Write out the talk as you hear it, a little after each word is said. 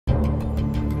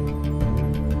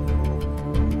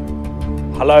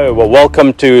Hello, well,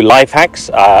 welcome to Life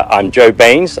Hacks. I'm Joe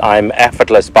Bains. I'm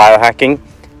Effortless Biohacking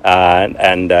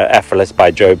and Effortless by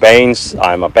Joe Bains.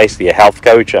 I'm basically a health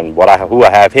coach, and who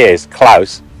I have here is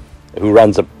Claus, who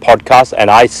runs a podcast. And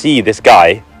I see this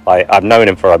guy, I've known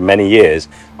him for many years.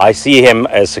 I see him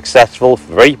as successful,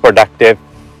 very productive,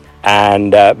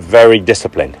 and very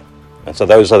disciplined. And so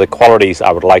those are the qualities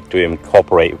I would like to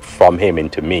incorporate from him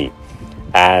into me.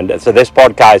 And so this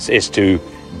podcast is to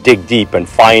dig deep and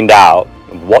find out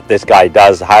what this guy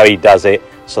does, how he does it,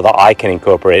 so that I can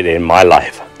incorporate it in my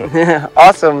life.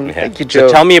 Awesome. Yeah. Thank you, Joe.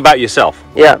 So tell me about yourself.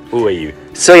 Yeah. Who are you?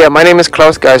 So my name is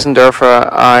Claus Geissendoerfer.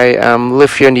 I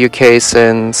live here in the UK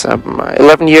since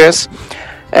 11 years,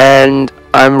 and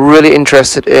I'm really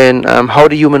interested in how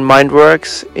the human mind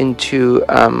works, into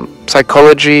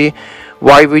psychology,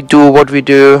 why we do what we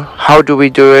do, how do we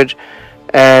do it,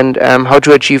 and how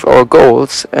to achieve our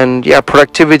goals. And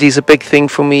productivity is a big thing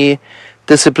for me.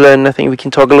 Discipline, I think we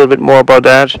can talk a little bit more about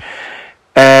that.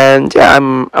 And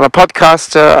I'm a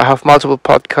podcaster. I have multiple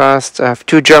podcasts. I have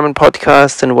 2 German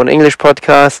podcasts and 1 English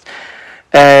podcast.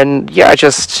 And I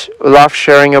just love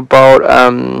sharing about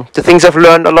the things I've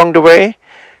learned along the way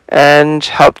and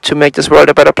help to make this world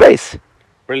a better place.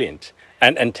 Brilliant.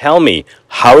 And tell me,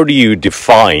 how do you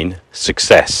define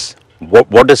success?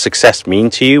 What does success mean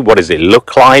to you? What does it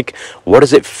look like? What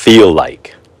does it feel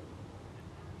like?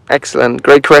 Excellent.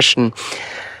 Great question.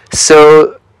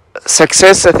 So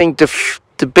success, I think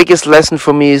the biggest lesson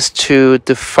for me is to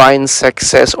define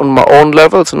success on my own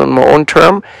levels and on my own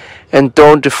term, and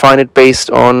don't define it based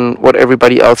on what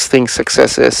everybody else thinks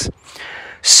success is.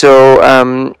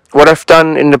 So what I've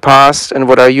done in the past, and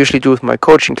what I usually do with my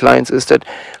coaching clients, is that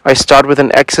I start with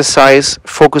an exercise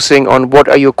focusing on what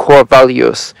are your core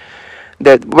values.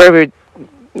 There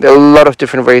are a lot of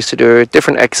different ways to do it,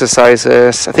 different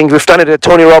exercises. I think we've done it at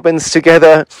Tony Robbins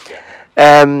together.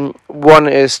 One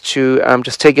is to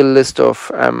just take a list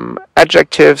of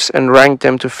adjectives and rank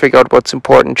them to figure out what's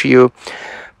important to you.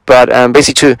 But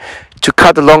basically, to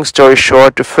cut a long story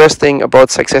short, the first thing about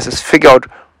success is figure out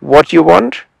what you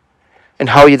want and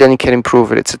how you then can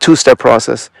improve it. It's a 2-step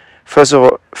process. First of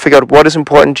all, figure out what is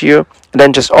important to you, and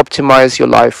then just optimize your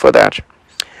life for that.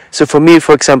 So for me,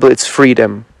 for example, it's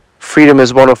freedom. Freedom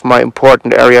is one of my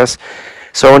important areas.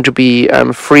 So I want to be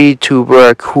free to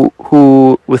work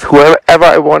with whoever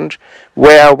I want,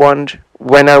 where I want,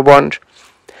 when I want,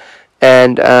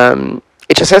 and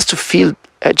it just has to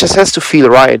feel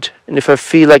right. And if I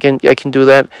feel like I can do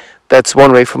that, that's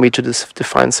one way for me to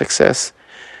define success.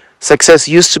 Success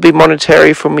used to be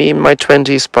monetary for me in my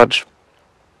 20s, but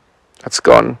that's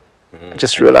gone. I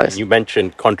just realized. You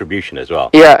mentioned contribution as well.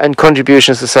 Yeah, and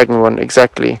contribution is the second one,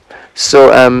 exactly.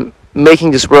 So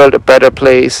making this world a better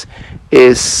place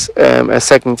is a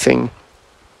second thing.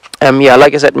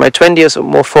 Like I said, my 20 years are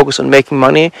more focused on making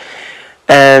money,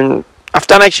 and I've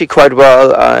done actually quite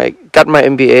well. I got my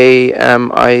MBA.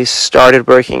 I started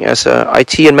working as a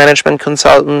IT and management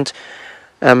consultant.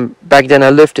 Back then I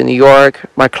lived in New York.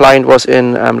 My client was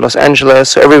in Los Angeles,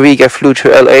 so every week I flew to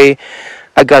LA.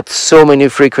 I got so many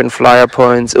frequent flyer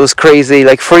points. It was crazy,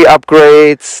 like free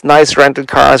upgrades, nice rental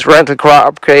car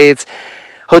upgrades,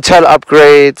 hotel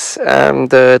upgrades,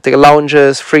 the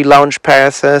lounges, free lounge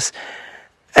passes.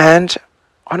 And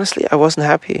honestly, I wasn't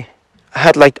happy. I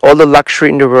had like all the luxury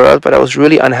in the world, but I was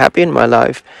really unhappy in my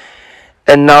life.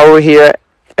 And now we're here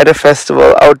at a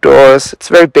festival, outdoors. It's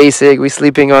very basic. We're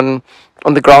sleeping on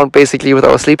the ground basically with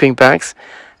our sleeping bags.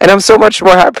 And I'm so much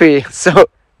more happy. So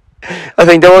I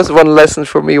think that was one lesson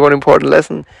for me, one important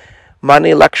lesson.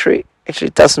 Money, luxury, actually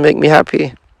doesn't make me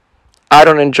happy. I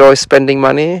don't enjoy spending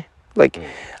money. Like,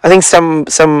 I think some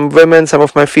women, some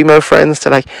of my female friends,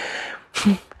 they're like,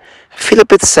 I feel a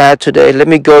bit sad today. Let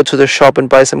me go to the shop and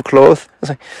buy some clothes. I was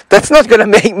like, that's not going to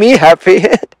make me happy.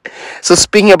 So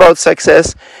speaking about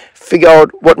success, figure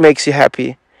out what makes you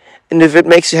happy. And if it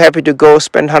makes you happy to go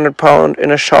spend £100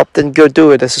 in a shop, then go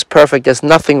do it. This is perfect. There's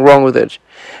nothing wrong with it.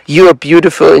 You are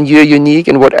beautiful and you're unique,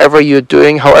 and whatever you're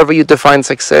doing, however you define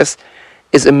success,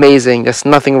 is amazing. There's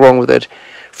nothing wrong with it.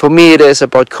 For me, it is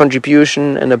about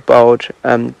contribution and about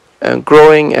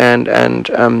growing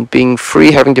and being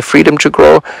free, having the freedom to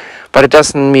grow. But it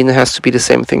doesn't mean it has to be the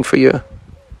same thing for you.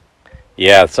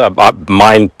 Yeah, so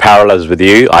mine parallels with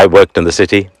you. I worked in the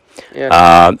city.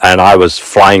 Yeah. And I was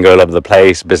flying all over the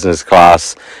place, business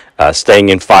class, staying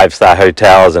in 5-star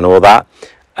hotels and all that.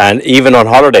 And even on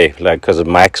holiday, like because of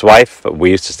my ex-wife,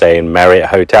 we used to stay in Marriott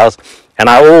hotels. And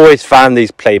I always found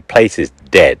these places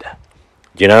dead.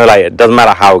 You know, like it doesn't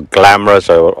matter how glamorous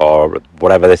or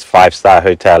whatever this 5-star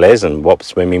hotel is and what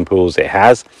swimming pools it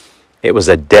has. It was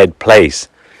a dead place.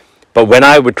 But when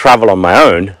I would travel on my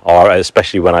own, or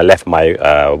especially when I left my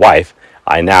wife,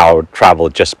 I now travel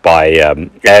just by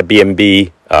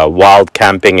Airbnb, wild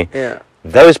camping. Yeah.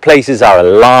 Those places are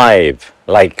alive.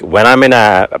 Like when I'm in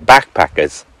a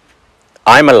backpackers,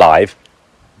 I'm alive.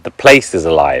 The place is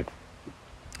alive.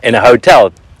 In a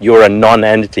hotel, you're a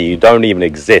non-entity. You don't even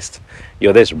exist.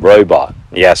 You're this robot.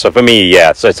 Yeah. So for me,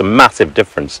 yeah. So it's a massive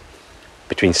difference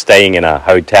between staying in a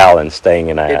hotel and staying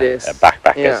in a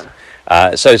backpackers.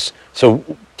 Yeah. So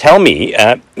tell me,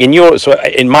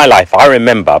 in my life, I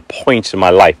remember points in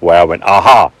my life where I went,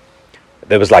 aha.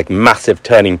 There was like massive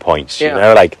turning points, you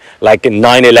know, like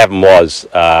 9/11 was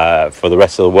for the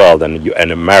rest of the world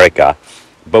and America.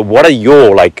 But what are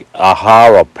your like aha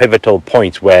or pivotal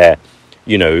points where,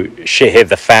 you know, shit hit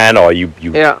the fan, or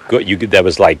there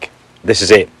was like, this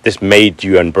is it, this made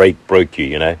you and broke you,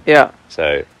 you know? Yeah.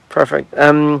 So perfect.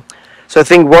 So I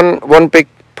think one big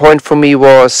point for me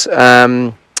was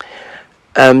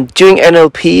doing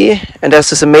NLP, and there's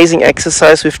this amazing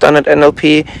exercise we've done at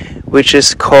NLP, which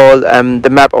is called the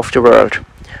map of the world.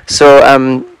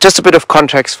 So just a bit of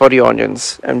context for the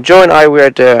audience. Joe and I were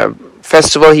at a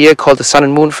festival here called the Sun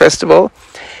and Moon Festival,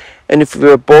 and if we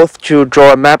were both to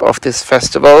draw a map of this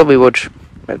festival, we would,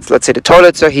 let's say the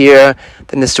toilets are here,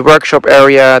 then there's the workshop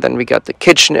area, then we got the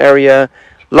kitchen area,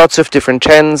 lots of different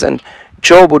tents, and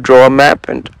Joe would draw a map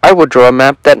and I would draw a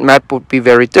map. That map would be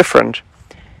very different.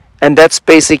 And that's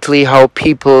basically how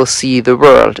people see the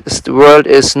world. The world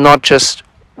is not just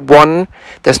one.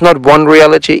 There's not one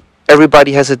reality.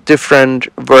 Everybody has a different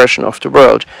version of the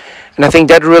world. And I think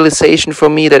that realization for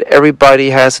me, that everybody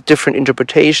has a different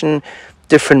interpretation,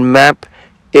 different map,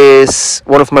 is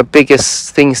one of my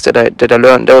biggest things that I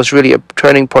learned. That was really a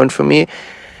turning point for me.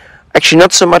 Actually,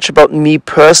 not so much about me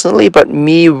personally, but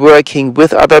me working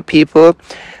with other people,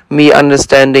 me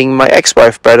understanding my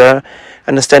ex-wife better,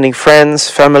 understanding friends,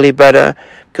 family better,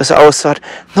 because I always thought,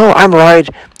 no, I'm right,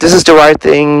 this is the right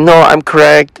thing, no, I'm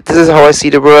correct, this is how I see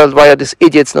the world, why are these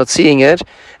idiots not seeing it?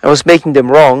 I was making them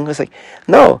wrong. It's like,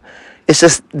 no, it's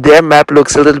just their map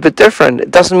looks a little bit different.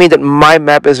 It doesn't mean that my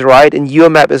map is right and your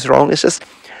map is wrong. It's just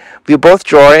we're both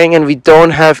drawing and we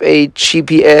don't have a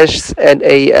GPS and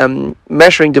a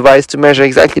measuring device to measure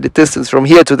exactly the distance from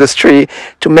here to this tree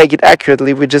to make it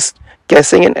accurately. We're just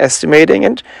guessing and estimating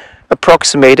and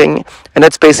approximating, and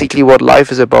that's basically what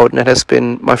life is about, and that has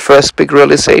been my first big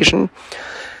realization.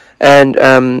 And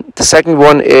the second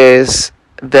one is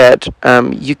that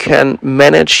you can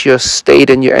manage your state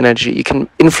and your energy. You can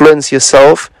influence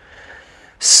yourself.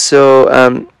 So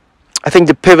I think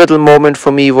the pivotal moment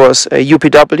for me was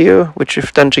UPW, which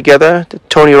we've done together, the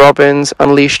Tony Robbins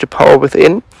Unleash the Power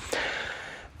Within.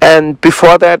 And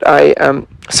before that, I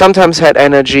sometimes had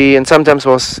energy and sometimes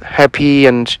was happy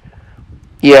and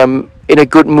in a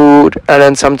good mood, and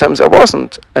then sometimes I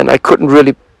wasn't, and I couldn't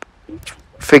really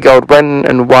figure out when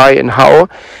and why and how.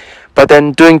 But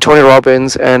then doing Tony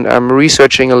Robbins and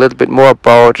researching a little bit more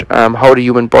about how the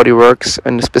human body works,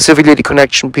 and specifically the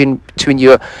connection between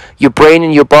your brain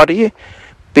and your body,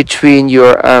 between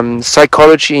your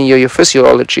psychology and your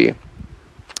physiology,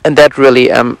 and that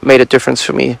really made a difference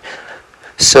for me.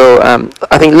 So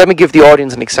I think, let me give the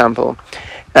audience an example.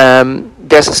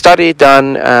 There's a study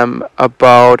done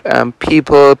about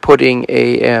people putting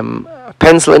a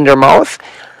pencil in their mouth,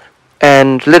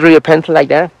 and literally a pencil like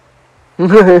that.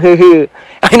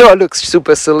 I know it looks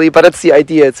super silly, but that's the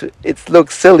idea. It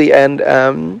looks silly, and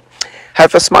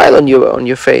have a smile on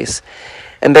your face.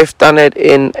 And they've done it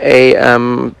in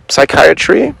a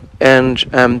psychiatry, and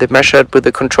they measured with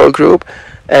a control group,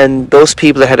 and those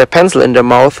people that had a pencil in their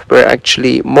mouth were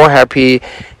actually more happy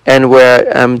and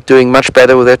were doing much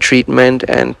better with their treatment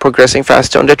and progressing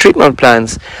faster on their treatment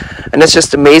plans. And that's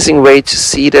just an amazing way to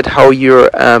see that how your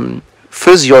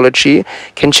physiology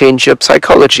can change your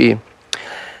psychology.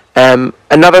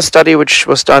 Another study which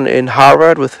was done in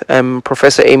Harvard with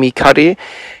Professor Amy Cuddy,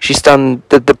 she's done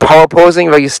the power posing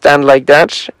where you stand like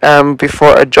that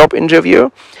before a job interview.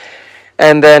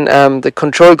 And then the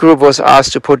control group was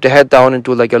asked to put the head down and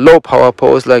do like a low power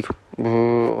pose, like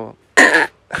you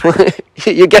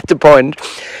get the point.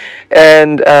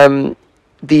 And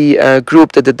the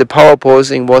group that did the power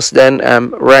posing was then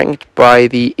ranked by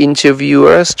the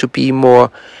interviewers to be more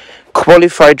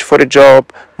qualified for the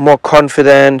job, more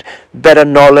confident, better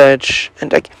knowledge.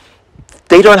 And like,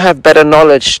 they don't have better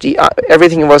knowledge.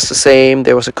 Everything was the same.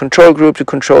 There was a control group to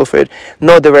control for it.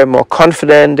 No, they were more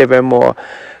confident. They were more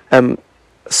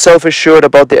self-assured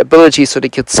about their ability, so they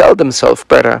could sell themselves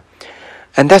better.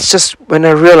 And that's just when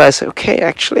I realized, okay,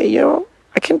 actually,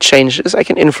 I can change this. I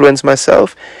can influence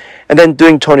myself. And then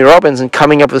doing Tony Robbins and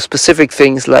coming up with specific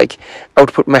things, like I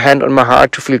would put my hand on my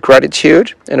heart to feel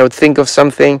gratitude, and I would think of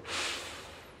something,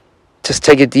 just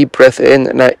take a deep breath in,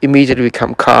 and I immediately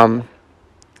become calm.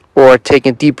 Or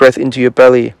taking a deep breath into your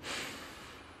belly.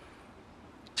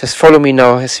 Just follow me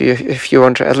now if you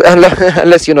want to,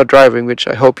 unless you're not driving, which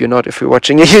I hope you're not if you're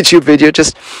watching a YouTube video.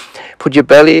 Just put your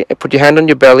hand on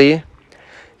your belly,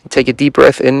 and take a deep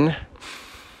breath in,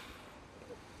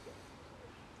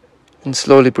 and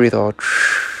slowly breathe out.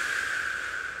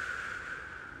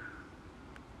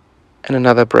 And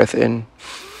another breath in.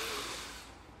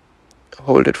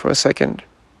 Hold it for a second,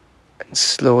 and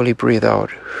slowly breathe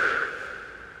out.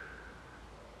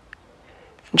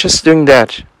 And just doing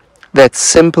that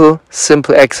simple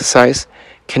exercise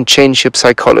can change your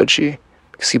psychology.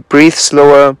 Because you breathe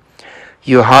slower,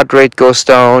 your heart rate goes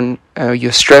down,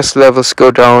 your stress levels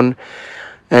go down.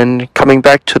 And coming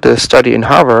back to the study in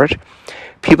Harvard,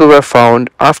 people were found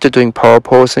after doing power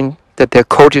posing that their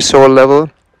cortisol level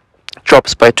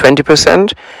drops by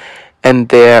 20%, and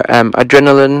their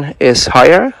adrenaline is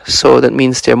higher. So that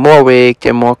means they're more awake,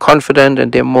 they're more confident,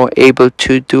 and they're more able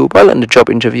to do well in the job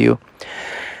interview.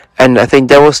 And I think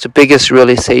that was the biggest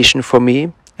realization for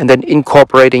me. And then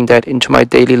incorporating that into my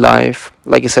daily life,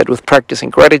 like I said, with practicing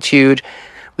gratitude,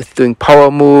 with doing power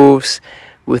moves,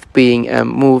 with being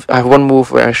moved. I have one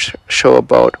move where I show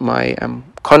about my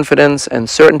confidence and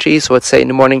certainty. So I'd say in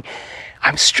the morning,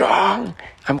 I'm strong,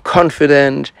 I'm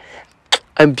confident,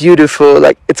 I'm beautiful.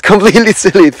 Like, it's completely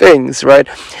silly things, right?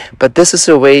 But this is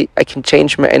a way I can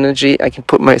change my energy. I can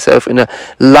put myself in a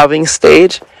loving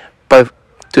state by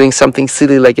doing something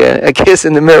silly like a kiss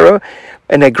in the mirror,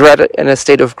 in a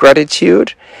state of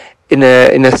gratitude, in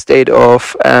a state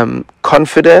of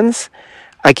confidence.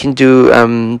 I can do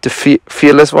the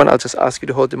fearless one. I'll just ask you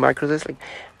to hold the microphone. Like,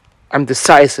 I'm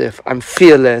decisive, I'm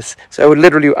fearless. So I would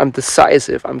literally, I'm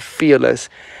decisive, I'm fearless.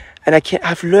 And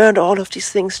I've learned all of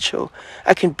these things, Joe.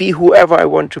 I can be whoever I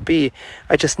want to be.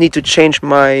 I just need to change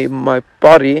my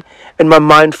body, and my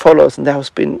mind follows. And I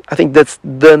think that's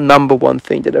the number one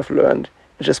thing that I've learned.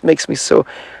 It just makes me so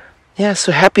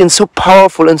happy and so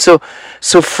powerful and so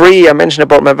free. I mentioned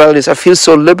about my values. I feel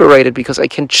so liberated because I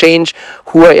can change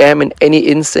who I am in any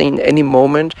instant, in any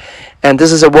moment. And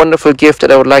this is a wonderful gift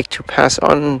that I would like to pass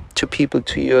on to people,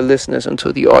 to your listeners, and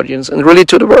to the audience, and really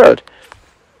to the world.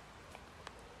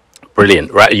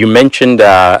 Brilliant. Right, you mentioned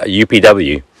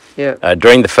UPW. Yeah.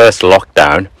 During the first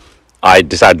lockdown, I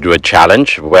decided to do a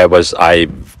challenge where I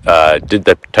did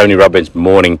the Tony Robbins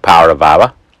morning power of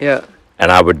hour. Yeah.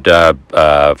 And I would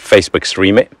Facebook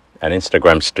stream it and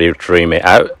Instagram stream it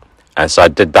out. And so I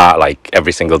did that like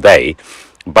every single day.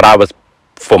 But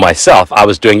for myself, I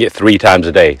was doing it 3 times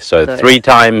a day. So nice. 3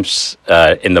 times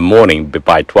in the morning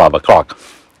by 12 o'clock.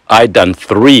 I'd done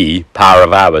 3 power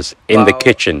of hours in the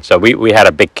kitchen. So we had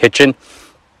a big kitchen.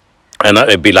 And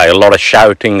it'd be like a lot of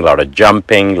shouting, a lot of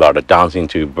jumping, a lot of dancing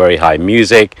to very high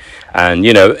music. And,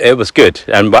 it was good.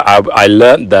 And I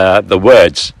learned the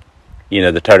words.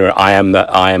 The Tony, I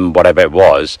am whatever it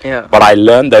was. Yeah. But I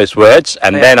learned those words,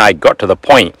 and then I got to the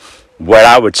point where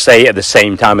I would say at the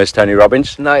same time as Tony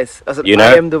Robbins. Nice. I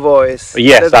am the voice.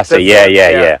 Yes, that's it.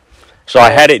 Yeah. So I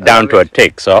had it down to a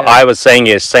tick. So I was saying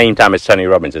it at the same time as Tony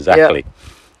Robbins, exactly.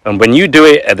 Yeah. And when you do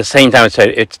it at the same time as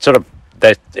Tony, it's sort of,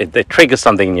 it triggers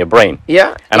something in your brain.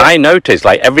 Yeah. And I noticed,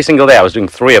 like, every single day I was doing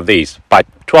 3 of these. By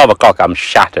 12 o'clock, I'm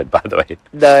shattered, by the way.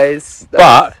 Nice.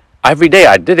 But every day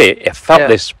I did it, it felt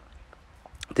this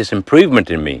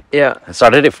improvement in me. Yeah. So I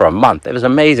did it for a month. It was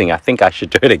amazing. I think I should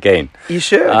do it again. You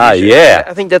should. Yeah.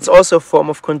 I think that's also a form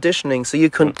of conditioning. So you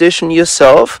condition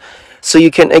yourself. So you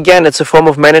can, again, it's a form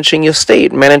of managing your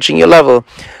state, managing your level.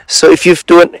 So if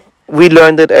we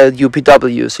learned it at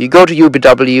UPW. So you go to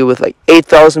UPW with like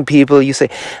 8,000 people. You say,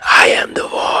 I am the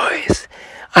voice.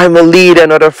 I'm a leader,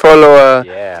 not a follower.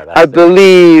 Yeah, I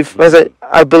believe.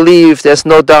 I believe. There's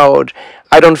no doubt.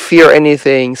 I don't fear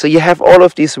anything. So you have all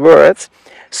of these words.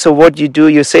 So what you do,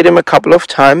 you say them a couple of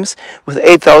times with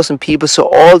 8,000 people. So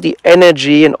all the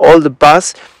energy and all the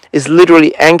buzz is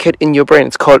literally anchored in your brain.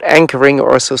 It's called anchoring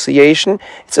or association.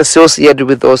 It's associated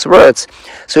with those words.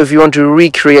 So if you want to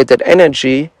recreate that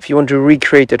energy, if you want to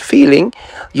recreate that feeling,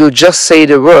 you'll just say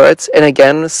the words. And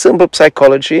again, simple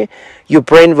psychology, your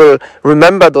brain will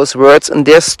remember those words, and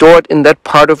they're stored in that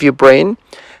part of your brain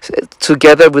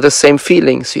together with the same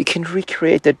feeling. So you can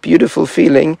recreate that beautiful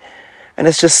feeling. And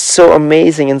it's just so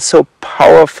amazing and so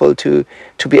powerful to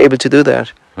be able to do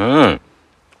that.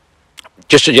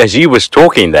 Just as you was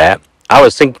talking there, I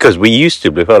was thinking, because we used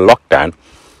to, before lockdown,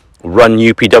 run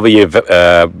UPW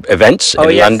events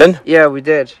in London. Yeah, we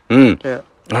did. Yeah.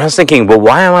 And I was thinking, well,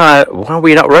 why are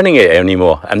we not running it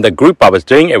anymore? And the group I was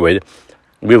doing it with,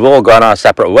 we've all gone our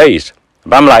separate ways.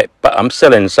 But I'm like, but I'm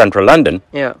still in central London.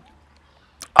 Yeah.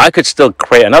 I could still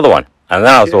create another one. And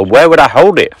then I was, well, where would I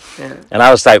hold it? Yeah. And I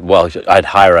was like, well, I'd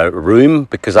hire a room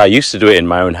because I used to do it in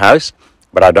my own house,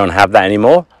 but I don't have that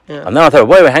anymore. Yeah. And then I thought,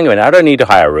 wait, hang on a minute, I don't need to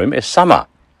hire a room. It's summer.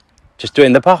 Just do it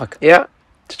in the park. Yeah.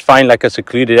 Just find like a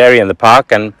secluded area in the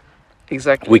park, and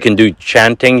Exactly. we can do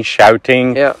chanting,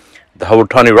 shouting, Yeah. the whole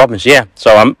Tony Robbins. Yeah.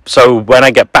 So when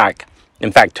I get back,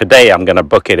 in fact, today I'm going to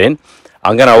book it in.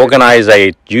 I'm going to organize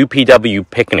a UPW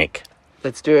picnic.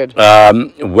 Let's do it.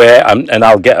 Where and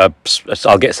I'll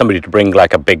get somebody to bring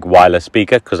like a big wireless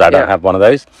speaker because I don't have one of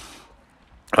those.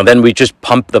 And then we just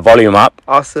pump the volume up.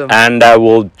 Awesome. And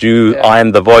we'll do I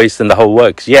Am the Voice and the whole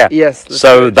works. Yeah. Yes.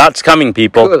 So that's coming,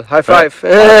 people. Cool. High five.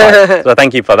 High five. So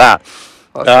thank you for that.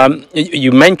 Awesome.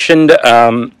 You mentioned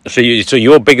so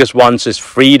your biggest ones is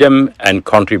freedom and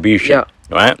contribution.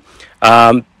 Yeah.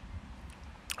 Right.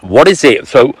 What is it?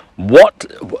 So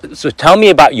tell me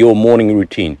about your morning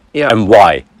routine. Yeah. And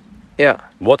why. Yeah.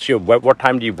 What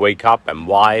time do you wake up and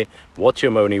why? What's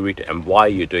your morning routine and why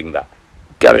are you doing that?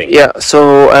 Got it. Yeah.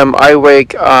 So I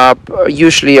wake up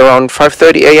usually around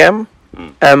 5:30 a.m.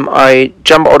 I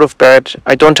jump out of bed.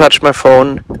 I don't touch my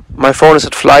phone. My phone is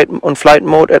on flight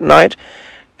mode at night,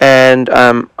 and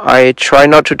I try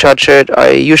not to touch it.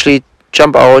 I usually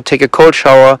jump out, take a cold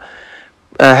shower,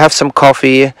 have some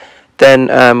coffee, then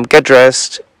get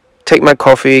dressed, take my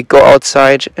coffee, go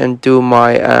outside, and do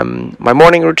my my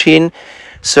morning routine.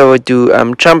 So I do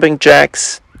jumping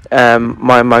jacks,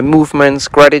 my movements,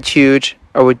 gratitude.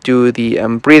 I would do the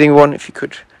breathing one, if you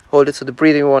could hold it. So the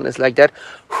breathing one is like that,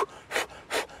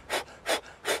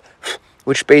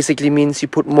 which basically means you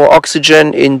put more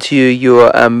oxygen into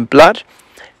your blood,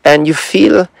 and you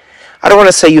feel, I don't want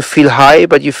to say you feel high,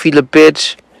 but you feel a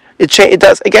bit. It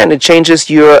changes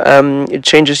your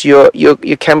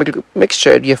chemical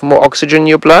mixture. You have more oxygen in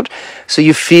your blood, so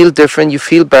you feel different. You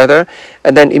feel better,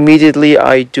 and then immediately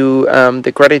I do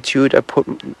the gratitude. I put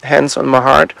hands on my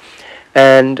heart,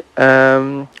 and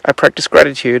I practice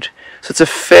gratitude. So it's a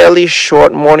fairly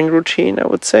short morning routine, I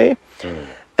would say.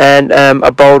 And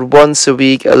about once a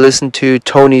week, I listen to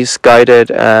Tony's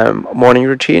guided morning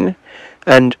routine,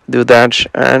 and do that.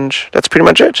 And that's pretty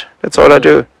much it. That's all I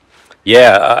do.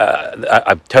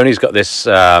 Yeah, Tony's got this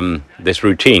this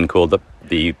routine called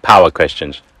the power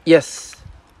questions. Yes.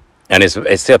 And it's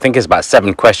I think it's about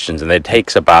 7 questions, and it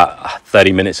takes about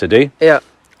 30 minutes to do. Yeah.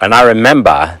 And I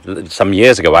remember some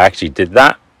years ago I actually did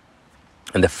that.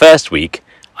 And the first week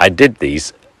I did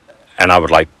these, and I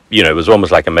would it was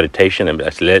almost like a meditation, and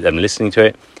I'm listening to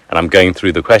it, and I'm going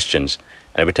through the questions,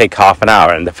 and it would take half an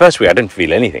hour. And the first week I didn't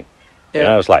feel anything.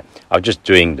 Yeah. I was just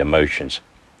doing the motions.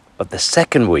 But the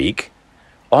second week,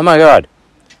 oh my God,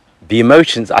 the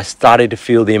emotions, I started to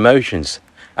feel the emotions.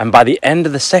 And by the end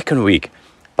of the second week,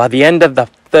 by the end of the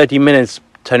 30 minutes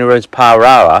Tony Robbins Power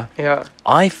Hour,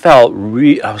 I felt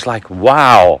I was like,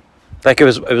 wow. Like it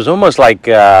was almost like,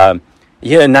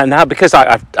 now because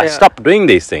I stopped doing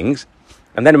these things.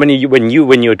 And then when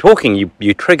you're talking,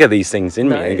 you trigger these things in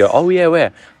me, and you go, oh yeah,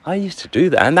 where? I used to do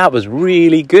that, and that was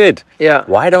really good. Yeah.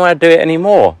 Why don't I do it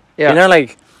anymore? Yeah.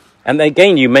 And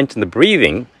again, you mentioned the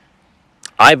breathing.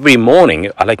 Every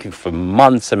morning, for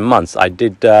months and months, I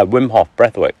did Wim Hof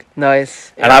breathwork.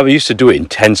 Nice. Yeah. And I used to do it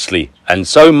intensely, and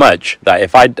so much that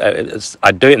if I'd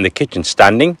do it in the kitchen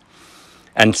standing,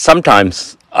 and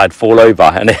sometimes I'd fall over,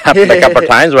 and it happened a couple of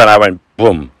times when I went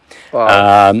boom.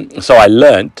 Wow. So I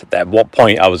learned at what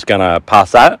point I was gonna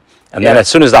pass out, and then as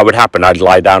soon as that would happen, I'd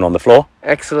lie down on the floor.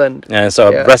 Excellent. And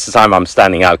so the rest of the time I'm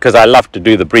standing out, because I love to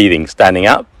do the breathing standing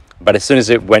up. But as soon as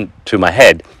it went to my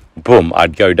head, boom,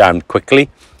 I'd go down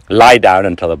quickly, lie down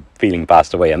until the feeling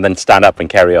passed away, and then stand up and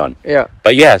carry on. Yeah.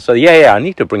 But I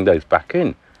need to bring those back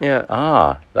in.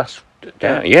 Yeah. That's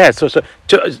yeah.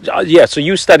 So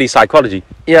you study psychology.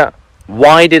 Yeah.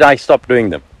 Why did I stop doing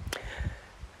them?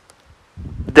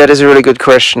 That is a really good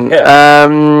question. Yeah.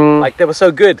 They were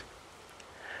so good.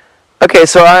 Okay,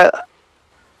 so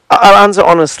I'll answer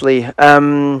honestly.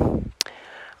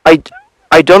 I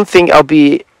don't think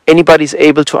anybody's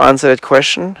able to answer that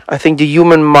question. I think the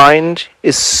human mind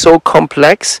is so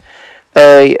complex.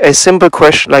 A simple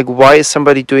question like why is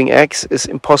somebody doing X is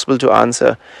impossible to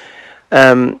answer.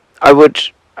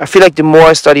 I feel like the more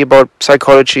I study about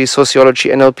psychology, sociology,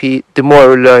 NLP, the more I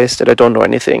realize that I don't know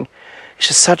anything. It's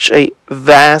just such a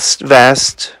vast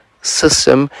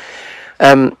system.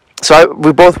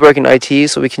 We both work in IT,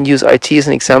 so we can use IT as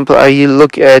an example. I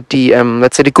look at the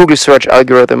let's say the Google search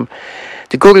algorithm.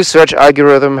 The Google search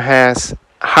algorithm has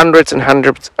hundreds and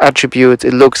hundreds of attributes.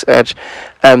 It looks at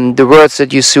the words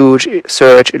that you search.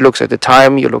 It looks at the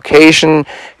time, your location.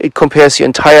 It compares your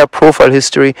entire profile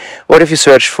history. What have you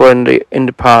searched for in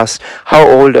the past? How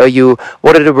old are you?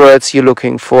 What are the words you're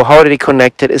looking for? How are they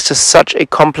connected? It's just such a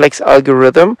complex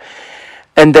algorithm.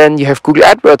 And then you have Google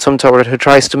AdWords on top of it, who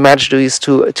tries to match these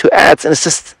to ads. And it's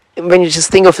just, when you just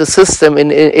think of the system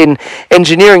in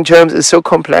engineering terms, it's so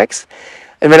complex.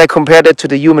 And when I compare that to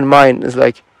the human mind, it's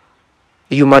like,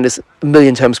 the human mind is a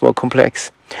million times more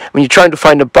complex. When you're trying to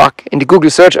find a bug in the Google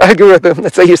search algorithm,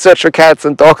 let's say you search for cats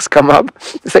and dogs come up.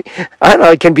 It's like, I don't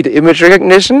know, it can be the image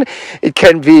recognition, it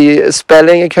can be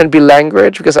spelling, it can be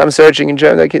language, because I'm searching in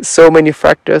German, like it's so many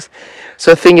factors.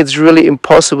 So I think it's really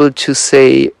impossible to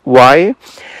say why.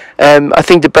 I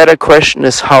think the better question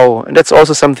is how. And that's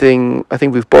also something I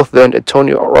think we've both learned at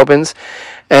Tony Robbins.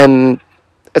 And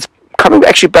it's coming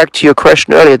actually back to your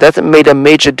question earlier, that made a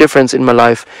major difference in my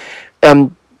life.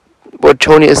 What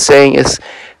Tony is saying is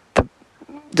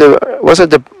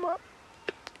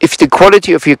if the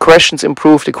quality of your questions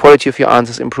improve, the quality of your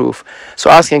answers improve. So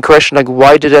asking a question like,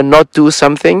 why did I not do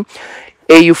something?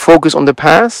 You focus on the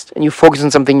past and you focus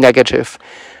on something negative.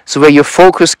 So where your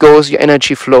focus goes, your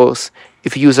energy flows.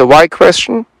 If you use a why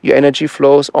question, your energy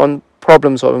flows on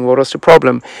problem solving. What was the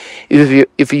problem?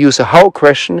 If you use a how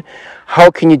question,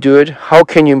 how can you do it? How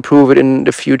can you improve it in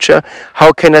the future?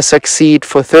 How can I succeed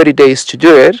for 30 days to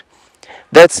do it?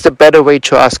 That's the better way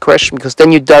to ask question, because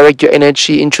then you direct your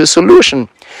energy into a solution.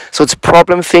 So it's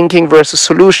problem thinking versus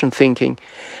solution thinking.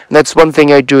 And that's one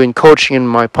thing I do in coaching in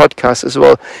my podcast as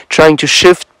well, trying to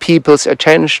shift people's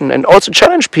attention and also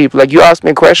challenge people. Like, you asked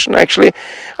me a question, actually,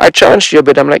 I challenged you a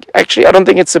bit. I'm like, actually, I don't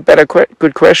think it's a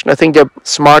good question. I think there are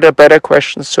smarter, better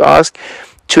questions to ask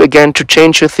to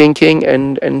change your thinking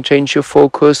and change your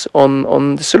focus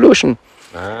on the solution.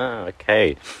 Ah,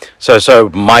 okay. So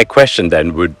my question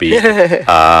then would be,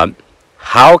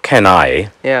 how can I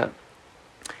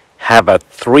have a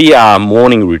 3-hour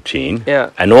morning routine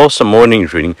and also morning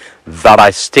routine that I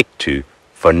stick to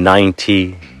for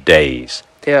 90 days?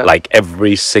 Like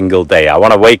every single day. I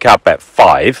want to wake up at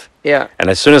 5. And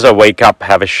as soon as I wake up,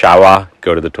 have a shower,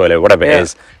 go to the toilet, whatever it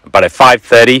is. But at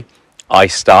 5:30, I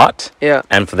start.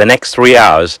 And for the next 3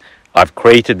 hours, I've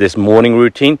created this morning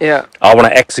routine. I want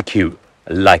to execute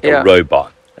like a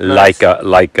robot, like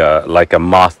a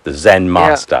master, Zen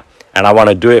master. And I want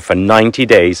to do it for 90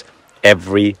 days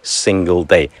every single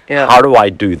day. How do I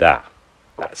do that?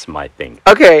 That's my thing.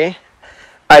 Okay.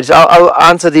 I'll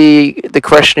answer the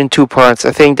question in 2 parts.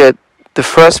 I think that the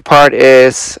first part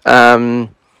is I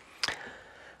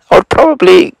would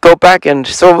probably go back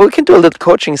so we can do a little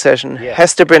coaching session.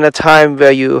 Has there been a time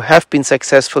where you have been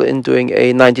successful in doing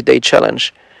a 90-day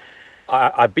challenge?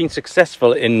 I've been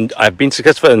successful in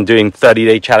doing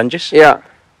 30-day challenges.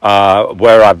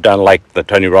 Where I've done like the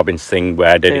Tony Robbins thing,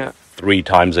 where I did it 3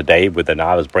 times a day with an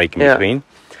hour's break in between.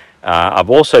 I've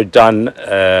also done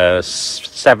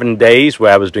 7 days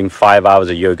where I was doing 5 hours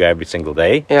of yoga every single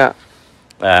day.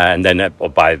 And then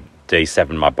by day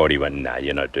 7, my body went, nah,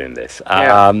 you're not doing this.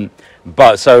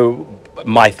 But so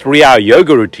my 3-hour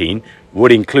yoga routine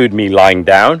would include me lying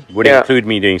down, would include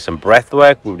me doing some breath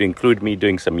work, would include me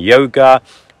doing some yoga,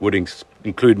 would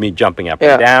include me jumping up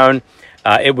and down.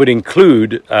 It would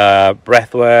include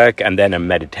breath work and then a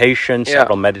meditation,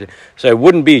 several meditations. So it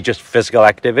wouldn't be just physical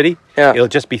activity. It'll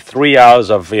just be 3 hours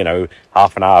of,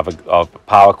 half an hour of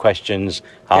power questions,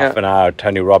 half an hour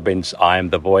Tony Robbins, I am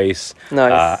the voice,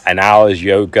 an hour's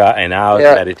yoga, an hour's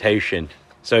meditation.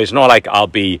 So it's not like I'll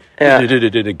be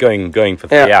going for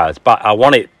 3 hours, but I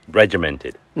want it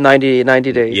regimented. 90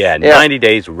 days. 90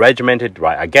 days regimented.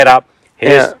 Right, I get up.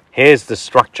 Here's the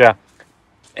structure.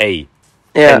 A,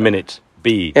 10 minutes.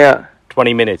 B,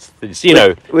 20 minutes.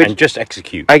 And just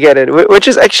execute. I get it, which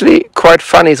is actually quite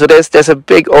funny. So there's a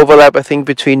big overlap, I think,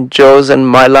 between Joe's and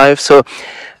my life. So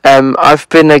I've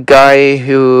been a guy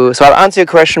who... So I'll answer your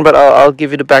question, but I'll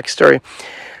give you the backstory.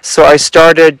 So I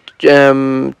started...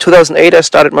 2008, I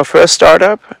started my first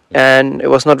startup, and it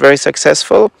was not very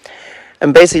successful.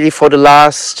 And basically for the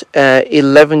last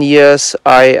 11 years,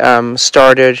 I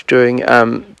started doing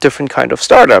different kind of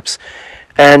startups,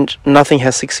 and nothing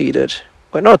has succeeded.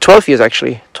 Well, no, 12 years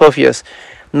actually, 12 years.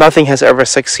 Nothing has ever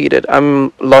succeeded.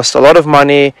 Lost a lot of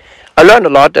money. I learned a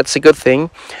lot, that's a good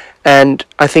thing. And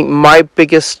I think my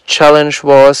biggest challenge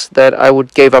was that I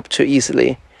would give up too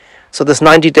easily. So this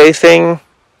 90-day thing,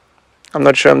 I'm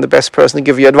not sure I'm the best person to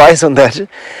give you advice on that.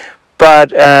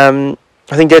 But I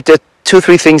think that there are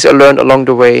 2-3 things I learned along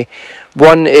the way.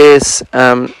 One is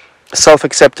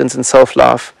self-acceptance and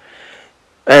self-love.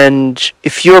 And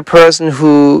if you're a person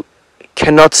who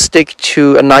cannot stick to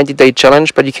a 90-day challenge,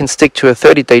 but you can stick to a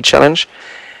 30-day challenge,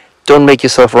 don't make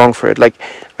yourself wrong for it. Like,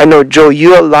 I know, Joe,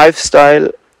 your lifestyle,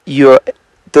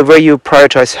 the way you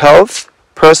prioritize health,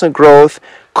 personal growth,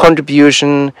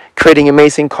 contribution, creating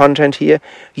amazing content here,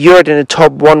 you're in the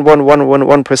top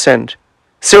 1%.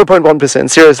 0.1%,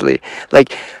 seriously.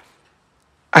 Like,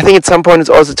 I think at some point it's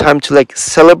also time to like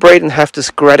celebrate and have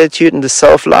this gratitude and the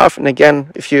self-love. And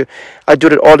again, I do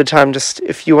it all the time. Just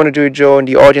if you want to do it, Joe, in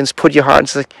the audience, put your heart.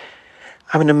 It's like,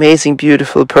 I'm an amazing,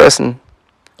 beautiful person.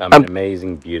 I'm an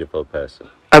amazing, beautiful person.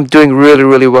 I'm doing really,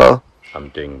 really well. I'm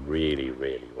doing really,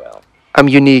 really well. I'm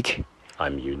unique.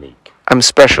 I'm unique. I'm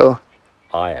special.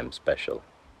 I am special.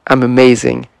 I'm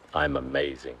amazing. I'm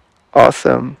amazing.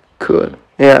 Awesome. Cool.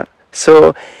 Yeah.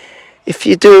 So if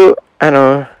you do,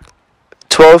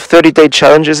 12, 30-day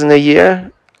challenges in a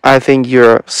year, I think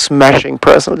you're smashing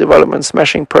personal development,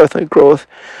 smashing personal growth.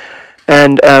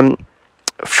 And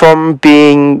from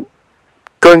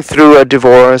going through a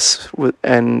divorce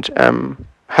and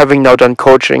having now done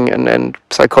coaching and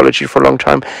psychology for a long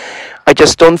time, I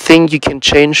just don't think you can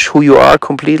change who you are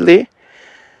completely.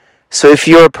 So if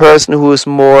you're a person who is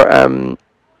more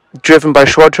driven by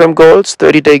short-term goals,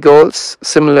 30-day goals,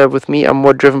 similar with me, I'm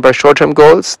more driven by short-term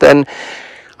goals, then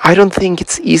I don't think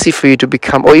it's easy for you to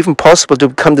become, or even possible to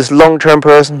become this long-term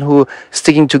person who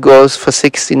sticking to goals for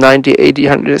 60, 90, 80,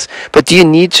 100 years. But do you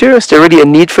need to? Is there really a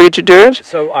need for you to do it?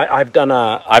 So I'm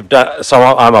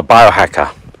a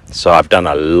biohacker. So I've done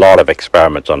a lot of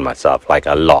experiments on myself, like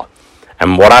a lot.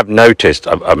 And what I've noticed,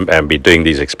 I've been doing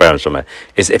these experiments on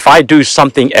is if I do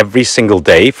something every single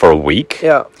day for a week,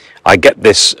 I get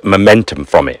this momentum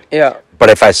from it. Yeah. But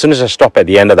if as soon as I stop at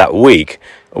the end of that week,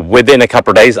 within a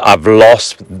couple of days, I've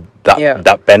lost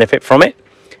that benefit from it.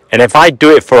 And if I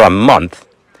do it for a month,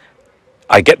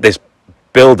 I get this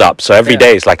build up. So every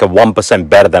day it's like a 1%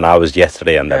 better than I was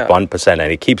yesterday, and that 1%,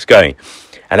 and it keeps going.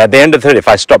 And at the end of the day, if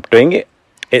I stop doing it,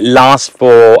 it lasts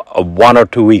for 1 or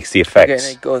 2 weeks, the effects. Okay,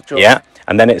 and it goes through. Yeah,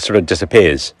 and then it sort of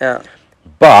disappears. Yeah.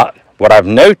 But what I've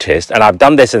noticed, and I've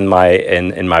done this in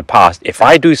my past, if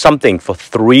I do something for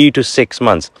 3 to 6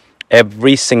 months,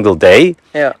 every single day,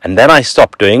 and then I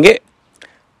stop doing it,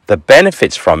 the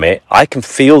benefits from it, I can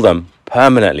feel them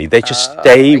permanently. They just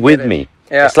stay with me.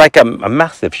 Yeah. It's like a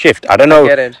massive shift. I don't know.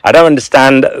 I don't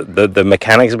understand the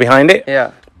mechanics behind it.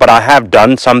 Yeah. But I have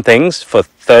done some things for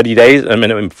 30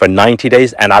 days, for 90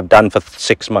 days, and I've done for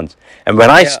 6 months. And when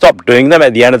I stopped doing them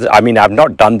at the end of I've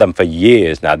not done them for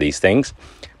years now, these things.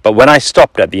 But when I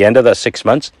stopped at the end of the 6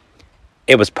 months,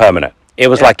 it was permanent. It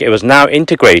was like it was now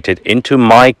integrated into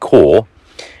my core,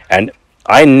 and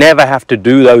I never have to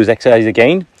do those exercises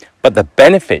again, but the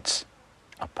benefits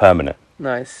are permanent.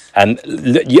 Nice. And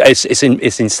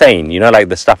it's insane, like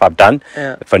the stuff I've done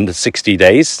for the 60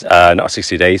 days, not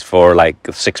 60 days, for like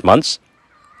 6 months.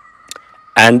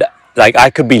 And like I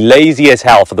could be lazy as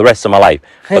hell for the rest of my life,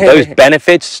 but those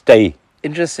benefits stay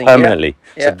permanently.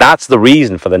 Yeah. So that's the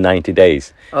reason for the 90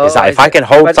 days. Is that if I can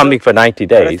hold something for 90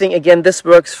 days. I think, again, this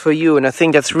works for you, and I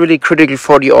think that's really critical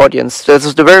for the audience. This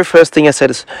is the very first thing I said,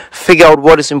 is figure out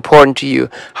what is important to you.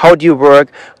 How do you work?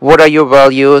 What are your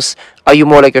values? Are you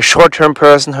more like a short-term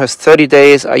person who has 30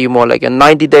 days? Are you more like a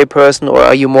 90-day person? Or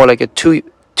are you more like a two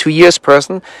years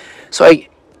person? So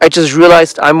I just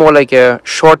realized I'm more like a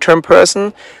short-term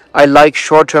person. I like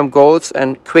short-term goals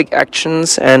and quick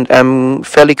actions and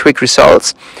fairly quick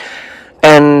results.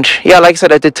 And yeah, like I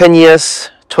said, I did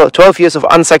 12 years of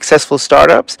unsuccessful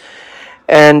startups.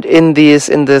 And in this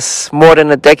more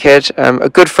than a decade, a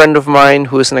good friend of mine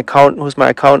who's my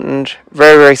accountant,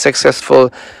 very, very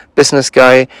successful business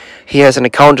guy. He has an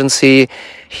accountancy.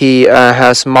 He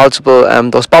has multiple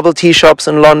those bubble tea shops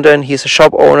in London. He's a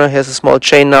shop owner. He has a small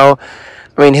chain now.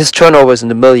 I mean, his turnover is in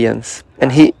the millions.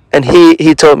 And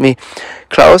he told me,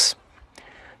 Klaus,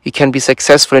 you can be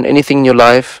successful in anything in your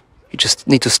life. You just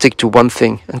need to stick to one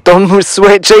thing and don't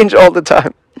change all the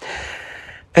time.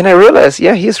 And I realized,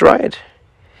 yeah, he's right.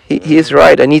 He is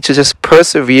right. I need to just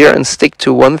persevere and stick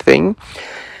to one thing.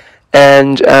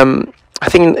 And I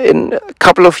think in a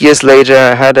couple of years later,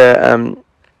 I had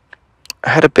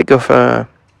a bit of a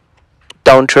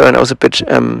downturn. I was a bit,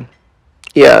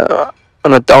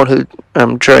 on a downhill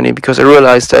journey, because I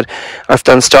realized that I've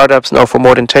done startups now for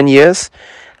more than 10 years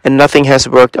and nothing has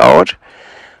worked out.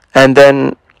 And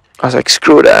then I was like,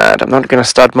 screw that, I'm not going to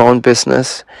start my own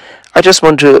business. I just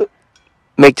want to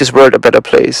make this world a better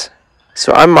place.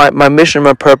 So my mission,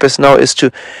 my purpose now is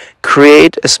to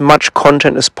create as much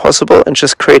content as possible and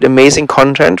just create amazing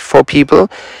content for people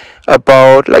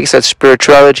about, like I said,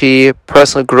 spirituality,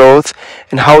 personal growth,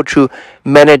 and how to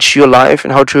manage your life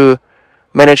and how to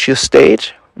manage your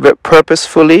state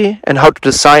purposefully, and how to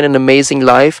design an amazing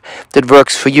life that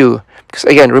works for you. Because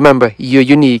again, remember, you're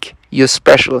unique, you're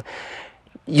special,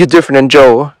 you're different than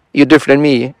Joe, you're different than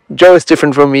me. Joe is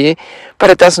different from me, but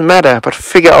it doesn't matter. But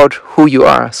figure out who you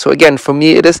are. So again, for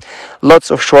me, it is lots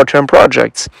of short-term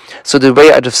projects. So the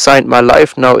way I designed my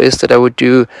life now is that I would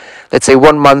do, let's say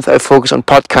 1 month I focus on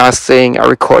podcasting. I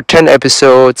record 10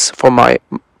 episodes for my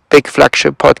big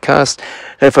flagship podcast.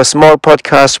 And for a small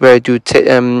podcast where I do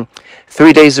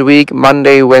 3 days a week,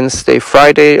 Monday, Wednesday,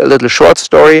 Friday, a little short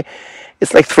story.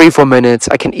 It's like 3-4 minutes.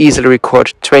 I can easily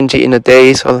record 20 in a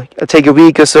day. So I take a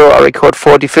week or so, I record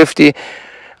 40, 50.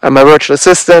 I'm my virtual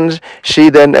assistant. She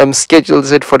then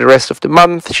schedules it for the rest of the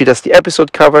month. She does the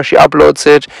episode cover. She uploads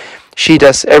it. She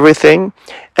does everything.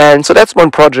 And so that's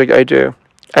one project I do.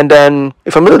 And then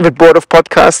if I'm a little bit bored of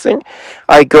podcasting,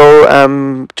 I go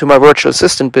to my virtual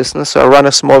assistant business. So I run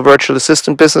a small virtual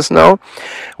assistant business now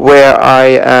where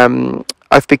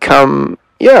I've become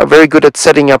very good at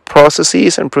setting up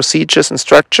processes and procedures and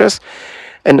structures.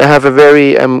 And I have a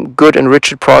very good and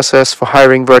rigid process for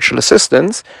hiring virtual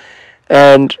assistants.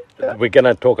 And we're going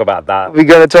to talk about that. We're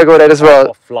going to talk about that as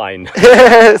well. Offline.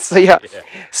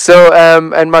 So,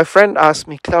 and my friend asked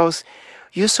me, Klaus,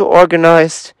 you're so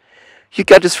organized. You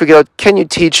got this figured out. Can you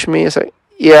teach me? I was like,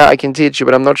 yeah, I can teach you,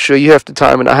 but I'm not sure you have the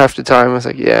time and I have the time. I was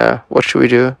like, yeah, what should we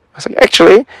do? I was like,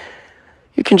 actually,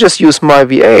 you can just use my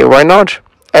VA. Why not?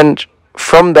 And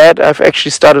from that, I've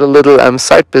actually started a little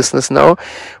side business now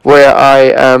where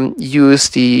I use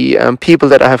the people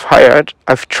that I have hired.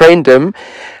 I've trained them,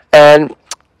 and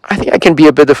I think I can be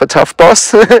a bit of a tough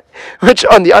boss, which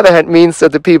on the other hand means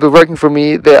that the people working for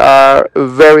me, they are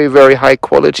very, very high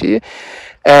quality.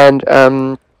 And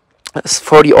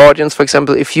for the audience, for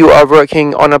example, if you are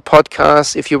working on a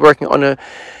podcast, if you're working on a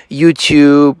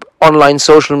YouTube, online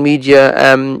social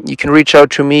media, you can reach out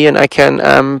to me and I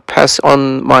can pass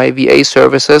on my VA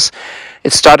services.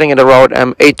 It's starting at around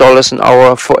 $8 an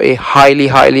hour for a highly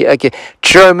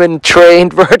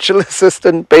German-trained virtual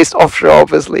assistant based offshore,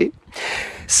 obviously.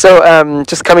 So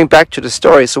just coming back to the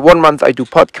story. So 1 month I do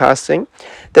podcasting,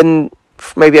 then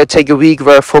maybe I take a week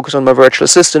where I focus on my virtual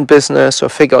assistant business or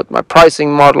figure out my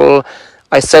pricing model.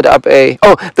 I set up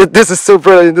this is so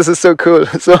brilliant, this is so cool.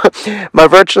 So my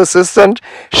virtual assistant,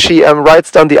 she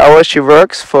writes down the hours she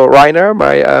works for Rainer,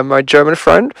 my German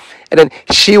friend, and then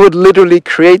she would literally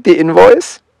create the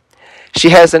invoice. I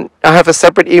have a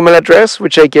separate email address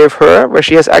which I gave her, where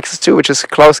she has access to, which is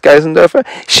Claus Geissendoerfer.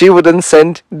 She would then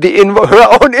send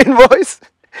her own invoice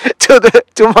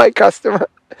to my customer,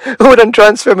 who would then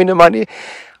transfer me the money.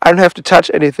 I don't have to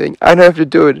touch anything. I don't have to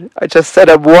do it. I just set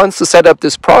up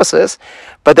this process.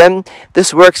 But then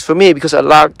this works for me because I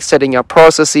like setting up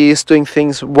processes, doing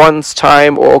things once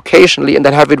time or occasionally, and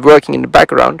then have it working in the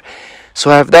background.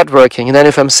 So I have that working. And then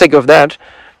if I'm sick of that,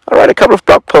 I write a couple of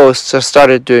blog posts. I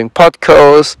started doing I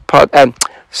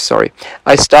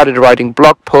started writing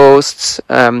blog posts.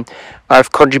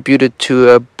 I've contributed to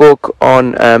a book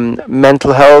on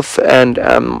mental health and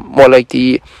more like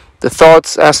the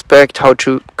thoughts aspect, how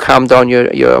to calm down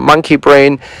your monkey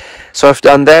brain. So I've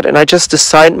done that, and I just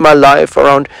designed my life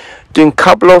around doing a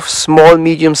couple of small,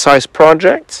 medium-sized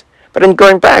projects, but then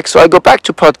going back. So I go back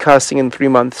to podcasting in 3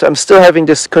 months. So I'm still having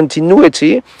this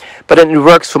continuity, but then it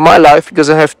works for my life because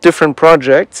I have different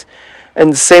projects.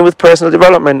 And the same with personal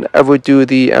development. I would do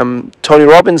the Tony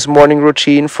Robbins morning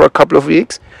routine for a couple of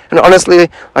weeks. And honestly,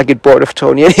 I get bored of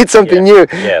Tony. I need something new.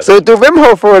 Yeah. So I do Wim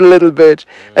Hof for a little bit.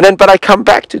 But I come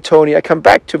back to Tony. I come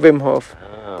back to Wim Hof.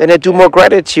 Then I do more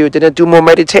gratitude. Then I do more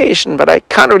meditation. But I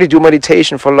can't really do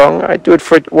meditation for long. I do it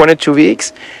for 1 or 2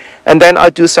 weeks. And then I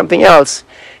do something else.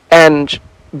 And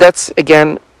that's,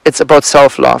 again, it's about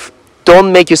self-love.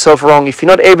 Don't make yourself wrong. If you're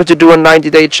not able to do a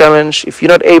 90-day challenge, if you're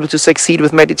not able to succeed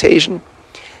with meditation,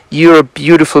 you're a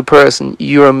beautiful person.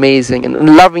 You're amazing.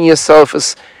 And loving yourself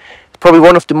is probably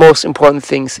one of the most important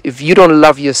things. If you don't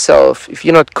love yourself, if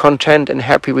you're not content and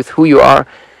happy with who you are,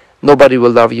 nobody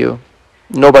will love you.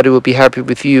 Nobody will be happy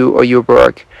with you or your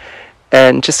work.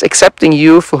 And just accepting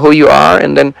you for who you are,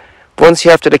 and then once you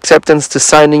have that acceptance,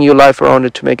 designing your life around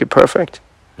it to make it perfect.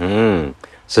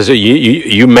 So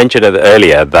you mentioned it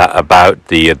earlier that about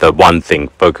the one thing,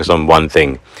 focus on one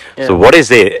thing. Yeah. So what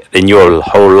is it in your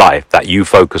whole life that you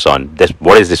focus on?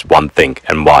 What is this one thing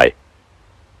and why?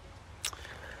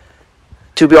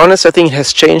 To be honest, I think it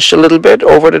has changed a little bit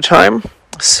over the time.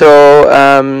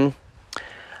 So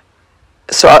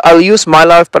I'll use my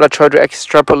life, but I try to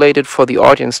extrapolate it for the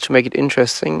audience to make it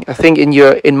interesting. I think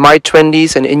in my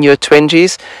 20s and in your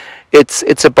 20s,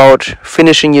 it's about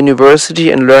finishing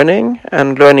university and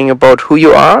learning about who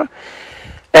you are.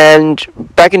 And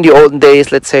back in the olden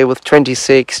days, let's say with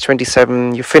 26,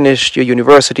 27, you finished your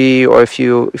university, or if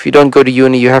you don't go to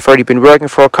uni, you have already been working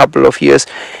for a couple of years,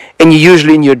 and you're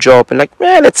usually in your job, and like,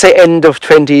 let's say end of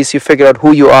 20s, you figure out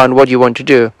who you are and what you want to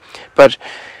do. But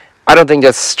I don't think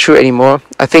that's true anymore.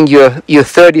 I think your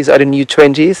 30s are the new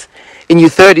 20s. In your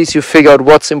 30s, you figure out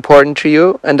what's important to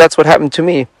you, and that's what happened to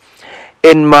me.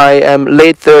 In my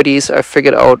late 30s, I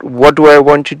figured out what do I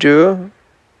want to do,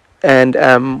 and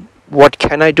what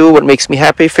can I do, what makes me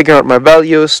happy, figuring out my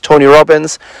values. Tony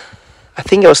Robbins, I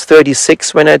think I was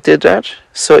 36 when I did that.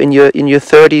 So in your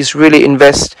 30s, really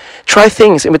invest, try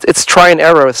things. It's try and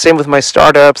error. Same with my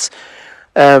startups,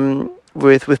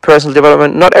 with personal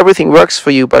development. Not everything works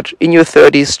for you, but in your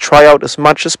 30s, try out as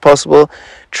much as possible,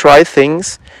 try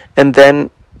things, and then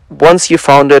once you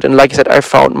found it, and like I said, I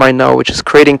found mine now, which is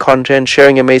creating content,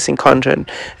 sharing amazing content,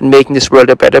 and making this world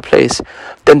a better place.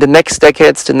 Then the next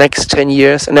decades, the next 10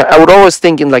 years, and I would always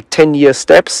think in like 10-year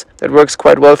steps. That works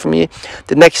quite well for me.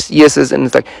 The next years is in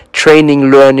like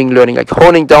training, learning, like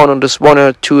honing down on this 1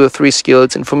 or 2 or 3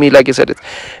 skills. And for me, like I said,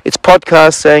 it's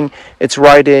podcasting, it's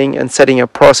writing, and setting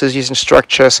up processes and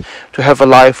structures to have a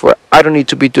life where I don't need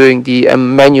to be doing the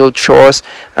manual chores.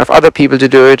 I have other people to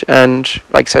do it, and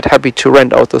like I said, happy to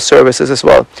rent out those services as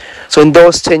well. So in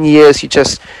those 10 years, you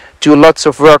just do lots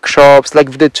of workshops like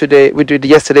we did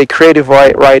yesterday, creative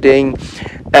writing,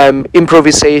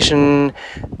 improvisation,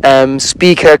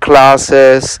 speaker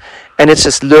classes, and it's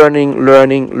just learning.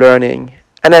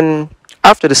 And then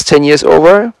after this 10 years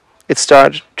over, it's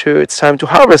time to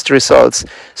harvest the results.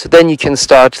 So then you can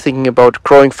start thinking about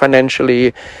growing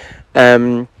financially.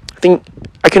 I think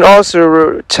I can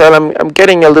also tell I'm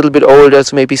getting a little bit older,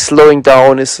 so maybe slowing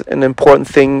down is an important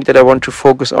thing that I want to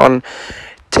focus on.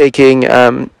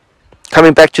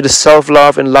 Coming back to the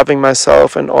self-love and loving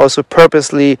myself, and also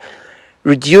purposely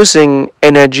reducing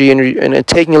energy and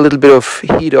taking a little bit of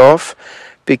heat off,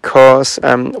 because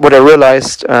what I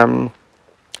realized,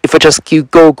 if I just keep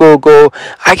go,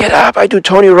 I get up, I do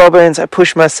Tony Robbins, I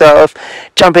push myself,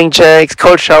 jumping jacks,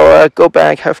 cold shower, go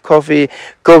back, have coffee,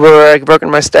 go work on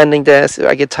my standing desk. If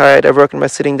I get tired, I work on my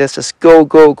sitting desk, just go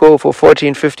for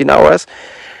 14, 15 hours.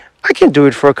 I can do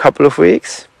it for a couple of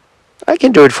weeks. I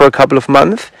can do it for a couple of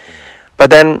months. But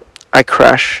then I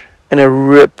crash, and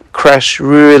I crashed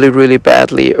really, really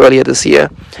badly earlier this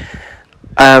year.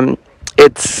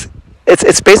 It's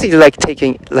basically like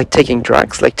taking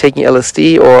drugs, like taking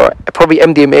LSD, or probably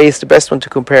MDMA is the best one to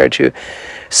compare it to.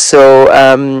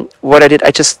 So what I did, I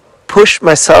just pushed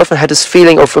myself and had this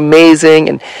feeling of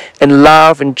amazing and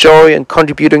love and joy and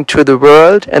contributing to the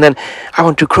world. And then I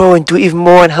want to grow and do even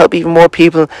more and help even more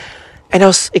people. And I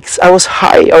was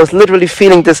high. I was literally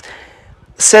feeling this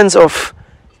sense of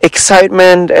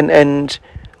excitement and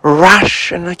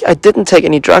rush, and I didn't take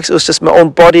any drugs. It was just my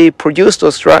own body produced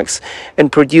those drugs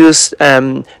and produced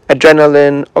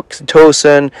adrenaline,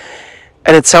 oxytocin,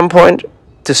 and at some point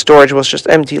the storage was just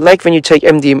empty. Like when you take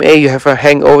MDMA, you have a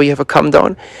hangover, you have a come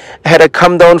down. I had a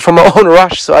come down from my own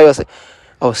rush, so I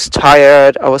was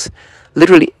tired. I was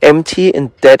literally empty and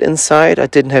dead inside. I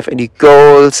didn't have any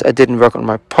goals. I didn't work on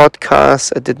my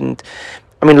podcast.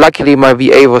 Luckily my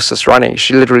VA was just running.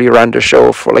 She literally ran the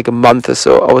show for like a month or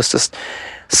so. I was just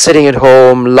sitting at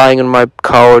home, lying on my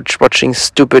couch, watching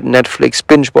stupid Netflix,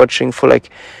 binge watching for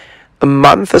like a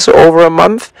month or so, over a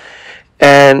month.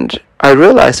 And I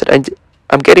realized that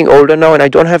I'm getting older now, and I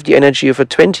don't have the energy of a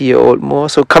 20-year-old more.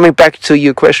 So coming back to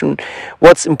your question,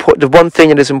 what's important? The one thing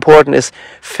that is important is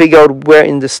figure out where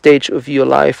in the stage of your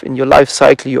life, in your life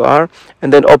cycle you are,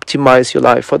 and then optimize your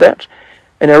life for that.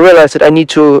 And I realized that I need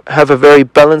to have a very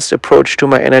balanced approach to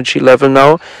my energy level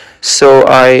now. So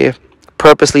I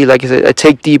purposely, like I said, I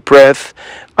take deep breath.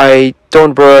 I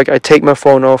don't work. I take my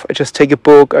phone off. I just take a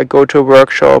book. I go to a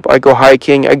workshop. I go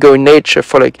hiking. I go in nature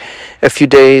for like a few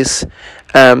days.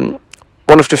 One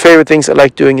of the favorite things I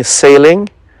like doing is sailing.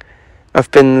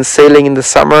 I've been sailing in the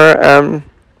summer,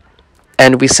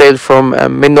 and we sailed from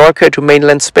Menorca to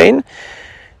mainland Spain.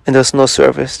 And there's no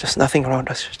service. There's nothing around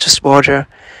us. Just water.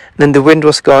 And then the wind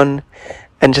was gone,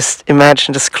 and just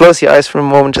imagine, just close your eyes for a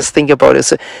moment, just think about it.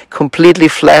 It's a completely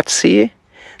flat sea.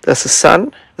 There's the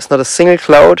sun, there's not a single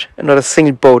cloud, and not a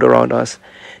single boat around us.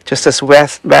 Just this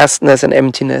vastness and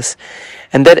emptiness.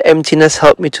 And that emptiness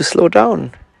helped me to slow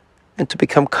down and to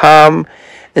become calm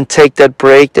and take that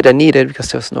break that I needed,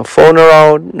 because there was no phone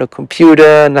around, no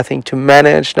computer, nothing to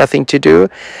manage, nothing to do.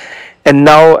 And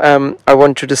now I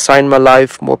want to design my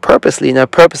life more purposely, and I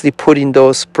purposely put in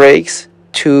those breaks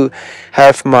to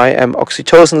have my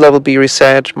oxytocin level be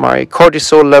reset, my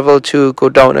cortisol level to go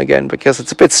down again, because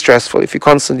it's a bit stressful if you're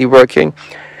constantly working,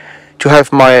 to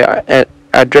have my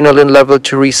adrenaline level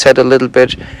to reset a little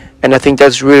bit. And I think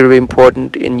that's really, really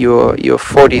important in your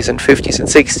 40s and 50s and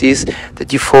 60s,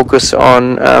 that you focus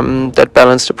on that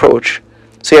balanced approach.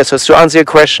 So yeah, so to answer your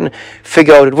question,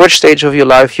 figure out at which stage of your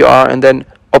life you are, and then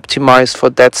optimize for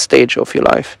that stage of your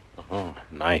life. Oh,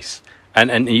 nice.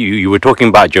 And you were talking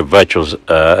about your virtual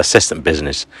assistant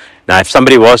business. Now, if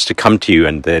somebody was to come to you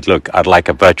and they'd, look, I'd like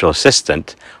a virtual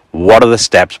assistant, what are the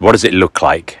steps? What does it look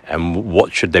like? And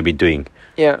what should they be doing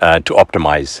to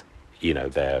optimize,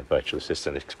 their virtual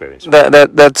assistant experience?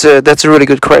 That's a really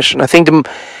good question. I think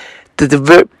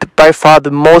by far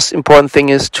the most important thing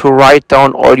is to write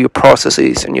down all your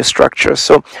processes and your structures.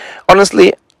 So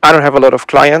honestly, I don't have a lot of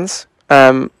clients,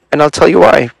 and I'll tell you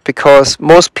why. Because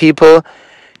most people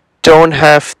don't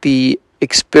have the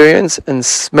experience and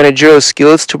managerial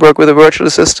skills to work with a virtual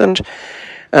assistant.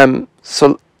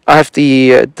 So I have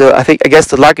the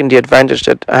luck and the advantage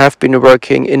that I have been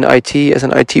working in IT as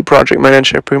an IT project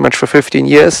manager pretty much for 15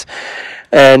 years,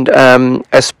 and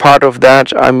as part of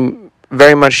that, I'm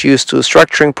very much used to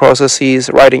structuring processes,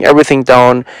 writing everything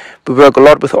down. We work a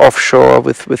lot with offshore.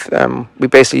 We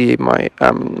basically my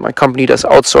company does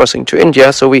outsourcing to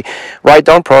India, so we write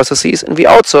down processes and we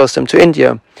outsource them to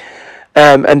India,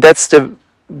 and that's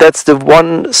the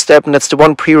one step, and that's the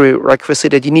one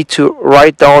prerequisite, that you need to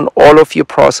write down all of your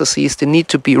processes. They need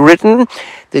to be written.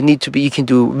 They need to be. You can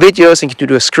do videos. You can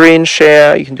do a screen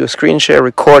share. You can do a screen share,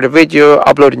 record a video,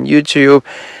 upload on YouTube.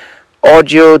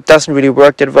 Audio doesn't really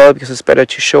work that well because it's better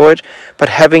to show it. But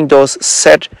having those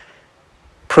set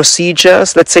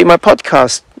procedures, let's say my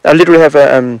podcast, I literally have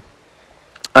a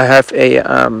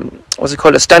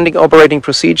standing operating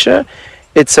procedure.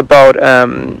 It's about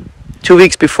 2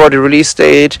 weeks before the release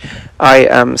date. I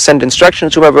send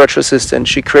instructions to my virtual assistant.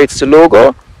 She creates the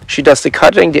logo. She does the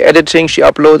cutting, the editing, she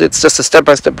uploads it. It's just a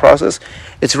step-by-step process.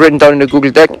 It's written down in a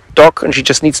Google Doc, and she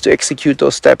just needs to execute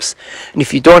those steps. And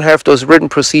if you don't have those written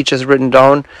procedures written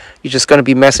down, you're just going to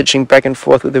be messaging back and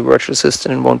forth with the virtual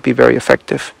assistant and won't be very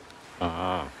effective.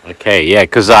 Okay, yeah,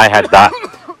 because I had that.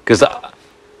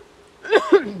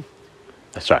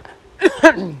 That's right.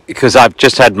 Because I've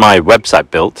just had my website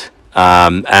built,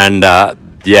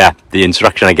 the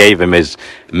instruction I gave him is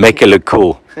make it look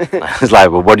cool. I was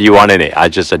like, well, what do you want in it? I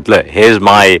just said, look, here's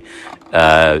my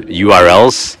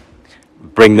URLs.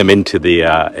 Bring them into the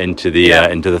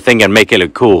thing and make it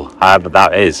look cool, however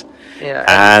that is. Yeah,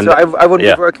 and so I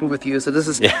wouldn't be working with you. So this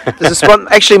is one.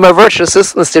 Actually, my virtual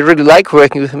assistants, they really like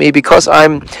working with me because I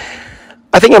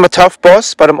think I'm a tough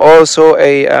boss, but I'm also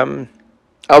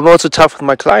tough with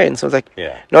my clients. I was like,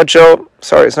 no, Joe,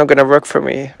 sorry, it's not going to work for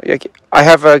me. I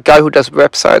have a guy who does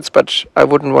websites, but I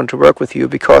wouldn't want to work with you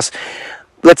because,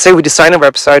 let's say we design a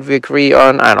website, we agree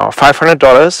on, I don't know,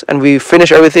 $500, and we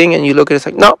finish everything, and you look at it, it's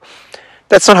like, no,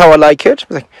 that's not how I like it.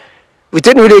 Like, we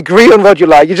didn't really agree on what you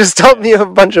like. You just told me a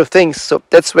bunch of things. So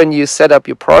that's when you set up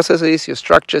your processes, your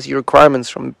structures, your requirements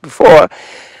from before.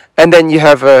 And then you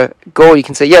have a goal. You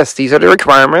can say, yes, these are the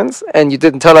requirements. And you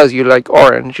didn't tell us you like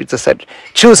orange. You just said,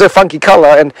 choose a funky color.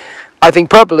 And I think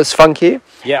purple is funky.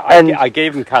 Yeah, I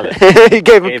gave him colors. You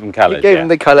gave him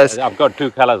the colors. I've got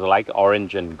two colors I like,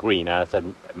 orange and green. And I said,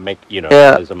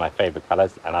 those are my favorite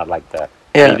colors. And I'd like to.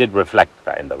 He did reflect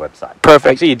that in the website.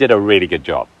 Perfect. Actually, he did a really good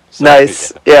job. So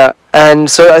nice. Yeah.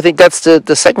 And so I think that's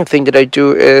the second thing that I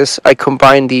do is I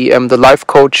combine the life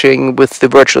coaching with the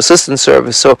virtual assistant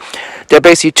service. So there are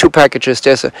basically two packages.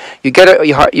 You get a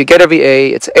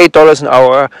VA. It's $8 an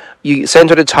hour. You send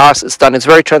her the task. It's done. It's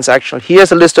very transactional.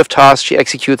 Here's a list of tasks. She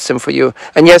executes them for you.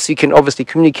 And yes, you can obviously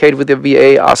communicate with the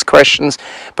VA, ask questions,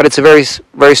 but it's a very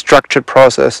very structured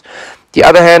process. The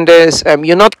other hand is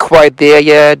you're not quite there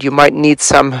yet. You might need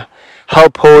some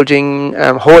help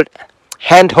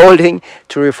hand-holding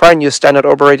to refine your standard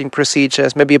operating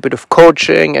procedures, maybe a bit of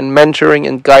coaching and mentoring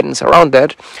and guidance around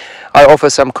that. I offer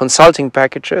some consulting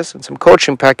packages and some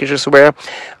coaching packages where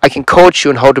I can coach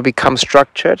you on how to become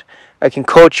structured. I can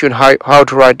coach you on how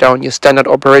to write down your standard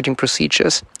operating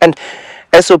procedures. And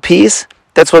SOPs,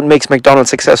 that's what makes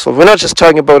McDonald's successful. We're not just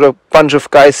talking about a bunch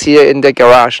of guys here in their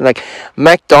garage. Like,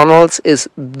 McDonald's is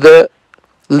the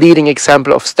leading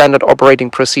example of standard operating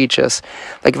procedures.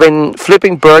 Like when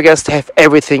flipping burgers, they have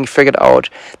everything figured out.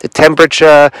 The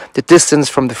temperature, the distance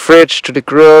from the fridge to the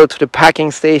grill to the packing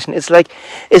station. It's like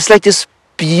this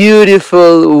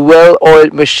beautiful,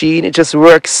 well-oiled machine. It just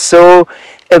works so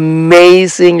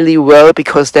amazingly well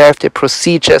because they have their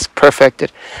procedures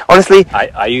perfected. Honestly,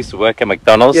 I used to work at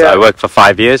McDonald's. I worked for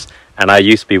 5 years. And I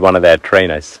used to be one of their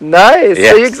trainers. Nice.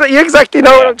 Yes. So you exactly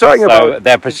know what I'm talking about.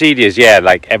 Their procedures,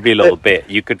 like every little bit.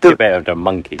 You could give it to a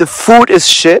monkey. The food is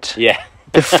shit. Yeah.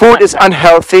 The food is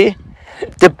unhealthy.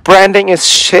 The branding is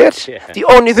shit. Yeah. The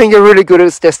only thing they're really good at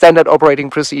is their standard operating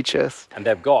procedures. And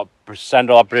they've got a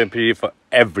standard operating procedure for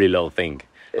every little thing.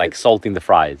 Like salting the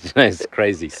fries. It's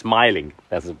crazy. Smiling.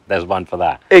 There's one for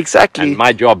that. Exactly. And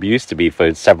my job used to be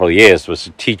for several years was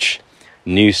to teach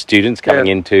new students coming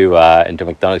into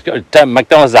McDonald's.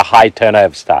 McDonald's is a high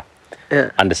turnover staff,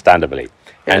 understandably.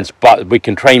 And but we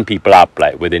can train people up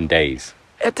like within days.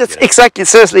 That's exactly,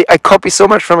 seriously, I copy so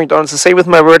much from McDonald's. The same with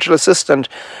my virtual assistant.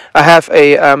 I have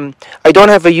I don't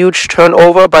have a huge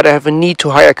turnover, but I have a need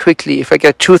to hire quickly. If I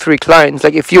get 2-3 clients,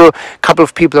 like if a couple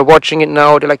of people are watching it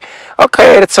now, they're like,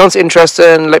 okay, that sounds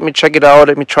interesting, let me check it out,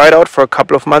 let me try it out for a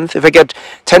couple of months. If I get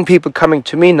 10 people coming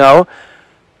to me now,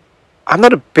 I'm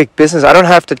not a big business, I don't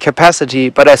have that capacity,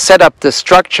 but I set up the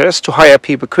structures to hire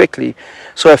people quickly.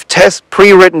 So I have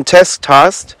pre-written test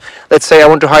tasks. Let's say I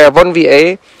want to hire one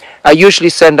VA. I usually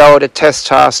send out a test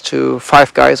task to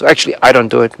 5 guys. Actually, I don't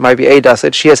do it. My VA does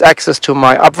it. She has access to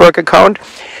my Upwork account.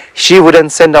 She would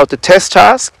then send out the test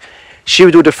task. She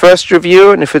would do the first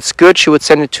review, and if it's good, she would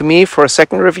send it to me for a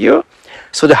second review.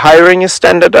 So the hiring is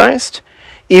standardized.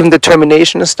 Even the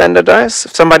termination is standardized.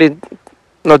 If somebody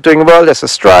not doing well, there's a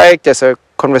strike, there's a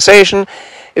conversation.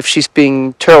 If she's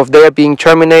being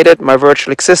terminated, my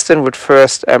virtual assistant would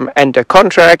first end their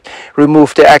contract,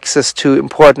 remove their access to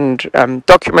important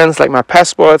documents like my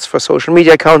passports for social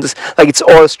media accounts. It's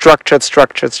all structured.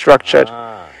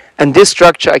 And this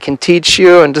structure I can teach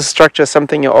you, and this structure is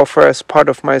something I offer as part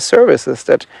of my services.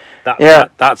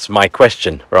 That's my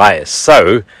question, right?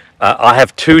 So I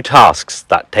have 2 tasks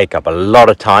that take up a lot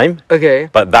of time,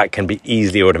 but that can be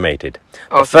easily automated.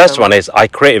 The first one is I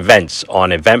create events on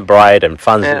Eventbrite and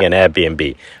Funzing and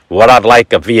Airbnb. What I'd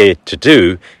like a VA to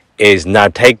do is now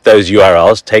take those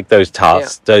URLs, take those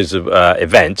tasks, those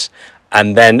events,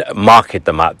 and then market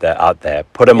them out there.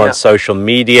 Put them on social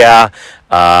media,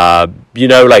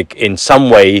 in some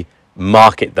way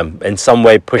market them, in some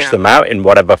way push them out in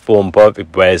whatever form, whether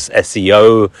it's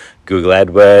SEO, Google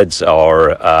AdWords,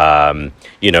 or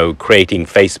creating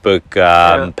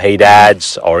Facebook paid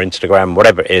ads, or Instagram,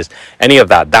 whatever it is. Any of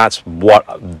that.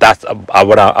 I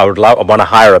want to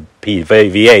hire a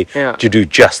VA to do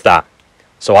just that.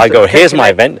 So I go, here's my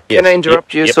event. Can I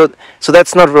interrupt you? So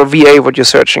that's not a VA what you're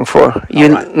searching for.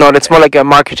 No, it's more like a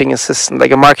marketing assistant,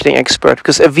 like a marketing expert.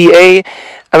 Because a VA,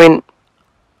 I mean,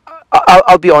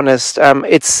 I'll be honest.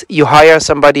 You hire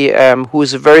somebody who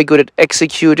is very good at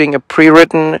executing a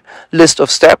pre-written list of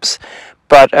steps,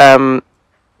 but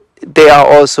they are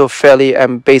also fairly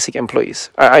basic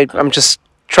employees. I'm just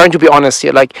trying to be honest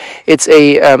here. Like it's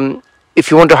if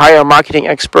you want to hire a marketing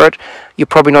expert, you're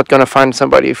probably not going to find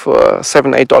somebody for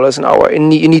 $7-8 an hour.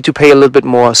 And you need to pay a little bit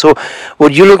more. So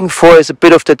what you're looking for is a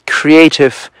bit of that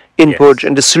creative input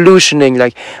and the solutioning,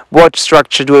 like what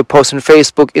structure do I post on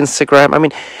Facebook, Instagram? I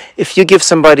mean, if you give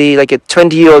somebody like a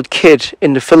 20-year-old kid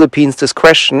in the Philippines this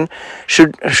question,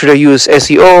 should I use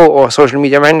SEO or social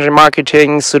media manager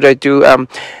marketing? Should I do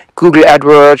Google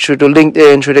AdWords? Should I do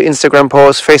LinkedIn? Should I Instagram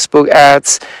post, Facebook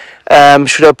ads?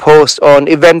 Should I post on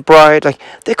Eventbrite? Like,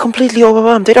 they're completely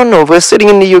overwhelmed. They don't know. We're sitting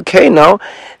in the UK now.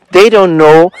 They don't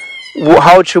know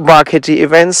how to market the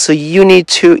events. So you need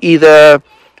to either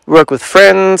work with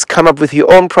friends, come up with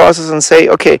your own process and say,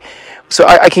 okay, so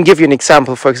I can give you an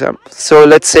example, for example. So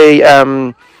let's say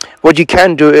what you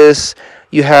can do is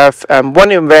you have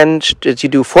one event that you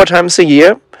do 4 times a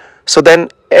year. So then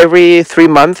every 3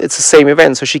 months it's the same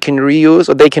event. So she can reuse,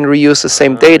 or they can reuse the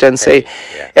same data and say,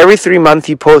 every 3 months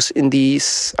you post in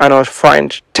these,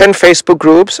 find 10 Facebook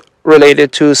groups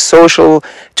related to social,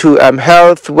 to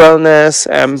health, wellness,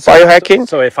 biohacking.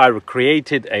 So if I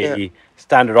created a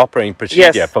standard operating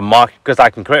procedure for market, because I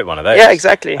can create one of those. Yeah,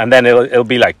 exactly. And then it'll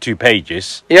be like 2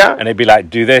 pages. Yeah. And it'd be like,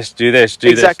 do this, do this,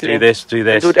 do this, do this, do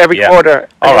this. Do it every quarter.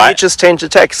 All right. You just change the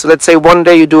text. So let's say one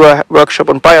day you do a workshop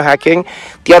on biohacking,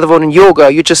 the other one on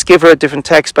yoga. You just give her a different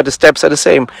text, but the steps are the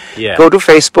same. Yeah. Go to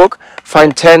Facebook,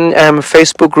 find 10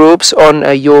 Facebook groups on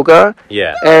yoga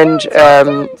and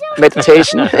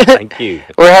meditation. Thank you.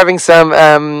 We're having some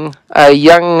a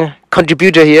young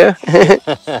contributor here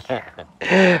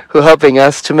who are helping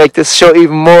us to make this show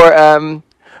even more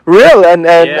real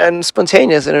and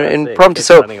spontaneous and impromptu.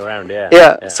 So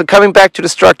so coming back to the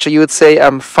structure, you would say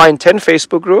find 10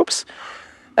 Facebook groups,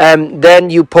 and then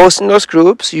you post in those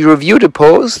groups, you review the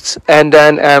posts, and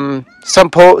then some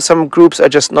groups are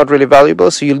just not really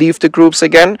valuable, so you leave the groups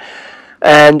again,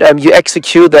 and you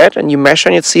execute that and you measure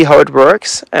and you see how it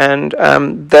works, and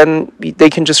then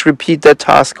they can just repeat that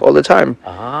task all the time.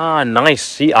 Ah, nice.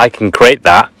 See, I can create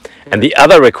that. And the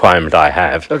other requirement I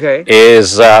have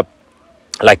is,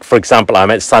 like, for example,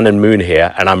 I'm at Sun and Moon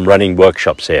here and I'm running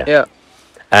workshops here. Yeah.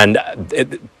 And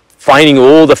finding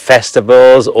all the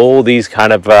festivals, all these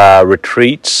kind of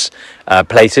retreats,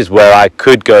 places where I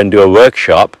could go and do a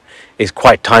workshop is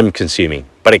quite time consuming.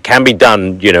 But it can be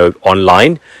done, you know,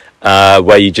 online,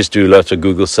 where you just do lots of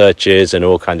Google searches and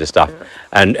all kinds of stuff,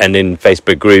 and in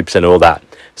Facebook groups and all that.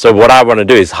 So what I want to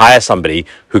do is hire somebody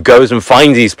who goes and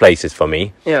finds these places for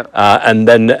me, and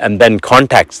then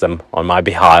contacts them on my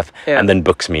behalf, and then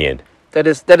books me in. That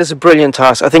is a brilliant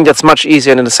task. I think that's much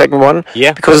easier than the second one,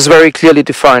 because it's very clearly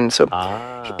defined. So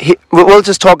we'll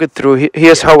just talk it through.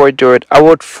 Here's how I do it. I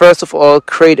would first of all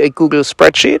create a Google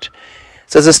spreadsheet.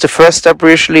 So this is the first step.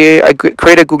 Usually I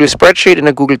create a Google spreadsheet in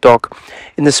a Google Doc.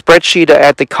 In the spreadsheet I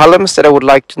add the columns that I would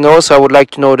like to know. So I would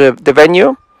like to know the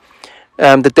venue,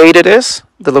 the date it is,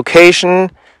 the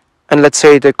location, and let's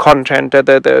say the content,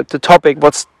 the topic,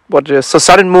 what it is. So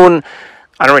Sun and Moon,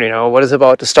 I don't really know what it's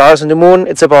about. The stars and the moon,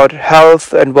 it's about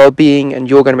health and well-being and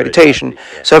yoga and meditation.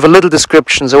 So I have a little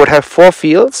description. So I would have 4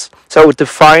 fields. So I would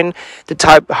define the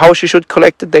type, how she should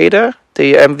collect the data,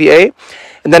 the MVA.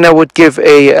 And then I would give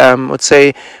a, let's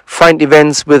say, find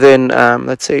events within,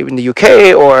 let's say, in the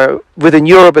UK or within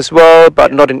Europe as well,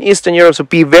 but not in Eastern Europe. So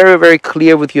be very, very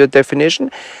clear with your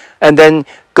definition. And then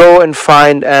go and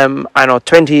find, I don't know,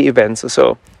 20 events or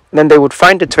so. Then they would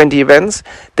find the 20 events.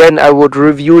 Then I would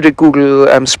review the Google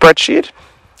spreadsheet.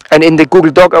 And in the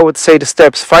Google Doc, I would say the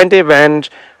steps. Find the event,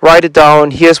 write it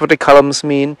down. Here's what the columns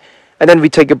mean. And then we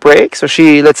take a break. So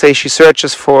let's say she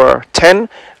searches for 10.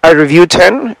 I review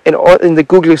 10. In the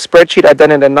Google spreadsheet, I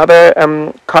then add another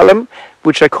column,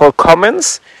 which I call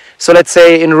comments. So let's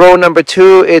say in row number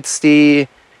 2, it's the,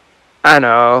 I don't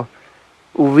know,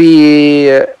 we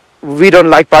don't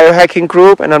like biohacking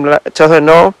group. And I'm like, tell her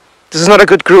no. This is not a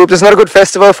good group. This is not a good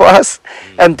festival for us.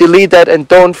 Delete that and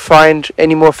don't find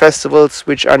any more festivals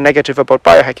which are negative about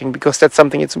biohacking, because that's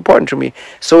something that's important to me.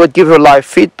 So I'd give her live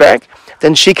feedback.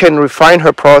 Then she can refine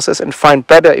her process and find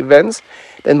better events.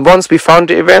 Then once we found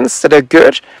the events that are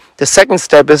good, the second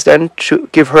step is then to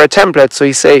give her a template. So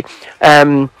you say,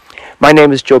 my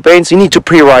name is Joe Bains. You need to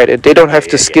pre-write it. They don't have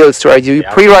the skills to write. You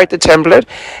pre-write the template,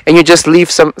 and you just leave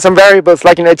some variables,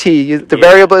 like in IT. The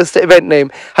variable is the event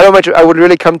name. How much I would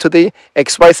really come to the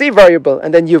XYZ variable,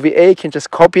 and then UVA can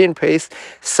just copy and paste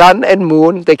sun and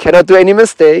moon. They cannot do any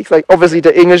mistakes. Like obviously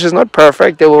the English is not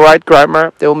perfect. They will write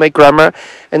grammar. They will make grammar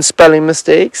and spelling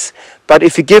mistakes. But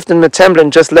if you give them a template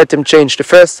and just let them change the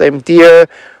first name, dear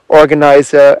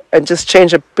organizer, and just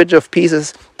change a bit of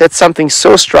pieces, that's something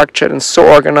so structured and so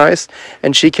organized,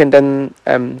 and she can then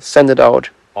send it out.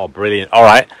 Oh, brilliant. All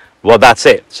right, well, that's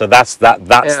it. So that's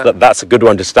a good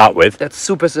one to start with. That's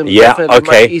super simple. Yeah, definitely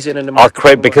okay. Much easier than the I'll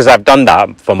create, because I've done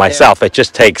that for myself. It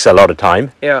just takes a lot of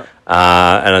time, and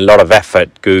a lot of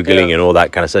effort, Googling and all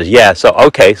that kind of stuff. Yeah, so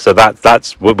okay, so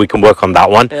that's what we can work on that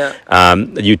one.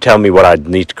 You tell me what I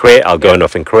need to create, I'll go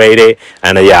off and create it,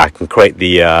 and I can create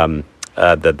the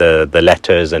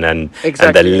letters and then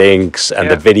and the links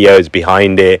and the videos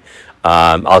behind it.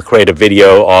 I'll create a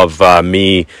video of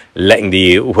me letting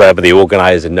whoever the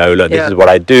organizer know, look, this is what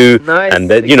I do,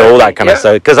 and you know, all that kind of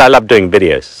stuff, because I love doing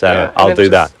videos, so I'll do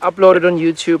that. Upload it on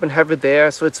YouTube and have it there,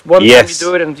 so it's one time you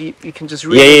do it and you can just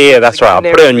read it. Yeah, that's right. I'll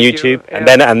put it on YouTube, and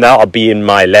that'll be in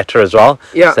my letter as well,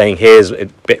 saying here's a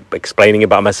bit explaining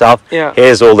about myself,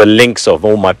 here's all the links of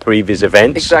all my previous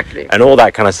events, and all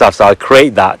that kind of stuff. So I'll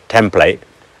create that template,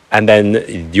 and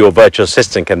then your virtual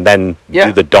assistant can then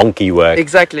do the donkey work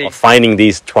of finding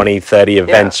these 20, 30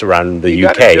 events around the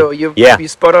UK. You're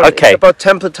spot on. It's about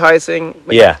templatizing,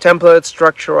 templates,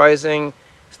 structurizing,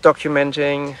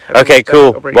 documenting. Okay,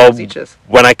 cool. Well,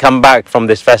 when I come back from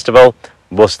this festival,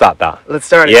 we'll start that. Let's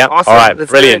start it. Yeah, awesome. all right,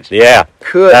 brilliant. Yeah,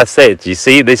 cool. That's it. You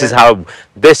see, this is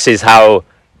how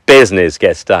business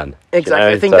gets done. Exactly.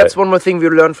 You know? I think that's one more thing we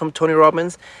learned from Tony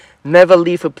Robbins. Never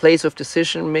leave a place of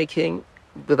decision making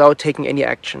without taking any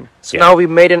action. So now we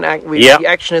made an act. The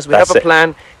action is we have a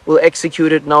plan. We'll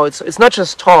execute it. Now it's not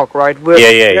just talk, right? We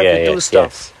have to do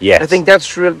stuff. Yes. I think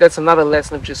that's another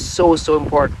lesson which is so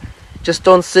important. Just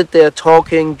don't sit there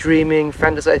talking, dreaming,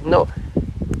 fantasize. No.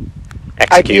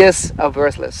 Execute. Ideas are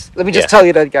worthless. Let me just tell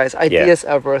you that, guys. Ideas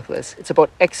are worthless. It's about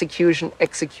execution,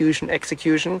 execution,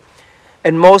 execution.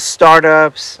 And most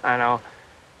startups, I don't know,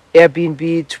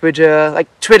 Airbnb, Twitter, like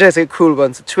Twitter is a cool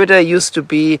one. So Twitter used to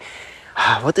be,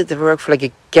 what did they work for? Like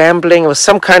a gambling or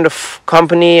some kind of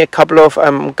company a couple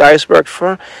of guys worked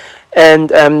for. And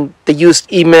they used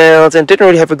emails and didn't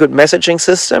really have a good messaging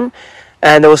system.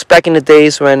 And it was back in the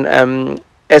days when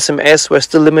SMS were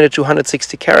still limited to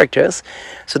 160 characters.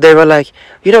 So they were like,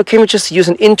 can we just use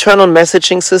an internal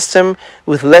messaging system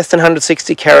with less than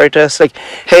 160 characters? Like,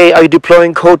 hey, are you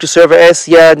deploying code to server S?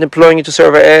 Yeah, deploying it to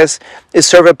server S. Is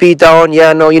server B down?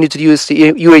 Yeah, no, you need to use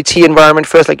the UAT environment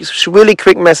first. Like, it's really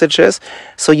quick messages.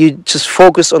 So you just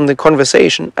focus on the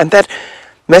conversation. And that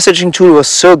messaging tool was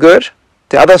so good.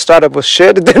 The other startup was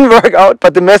shit. It didn't work out,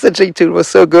 but the messaging tool was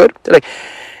so good. They're like,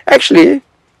 actually,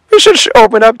 we should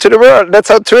open up to the world. That's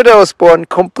how Twitter was born,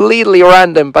 completely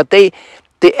random. But they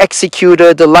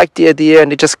executed, they liked the idea,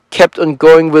 and they just kept on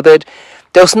going with it.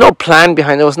 There was no plan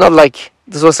behind it. It was not like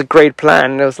this was a great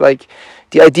plan. It was like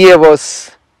the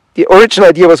original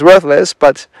idea was worthless,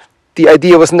 but the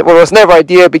idea was never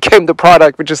idea became the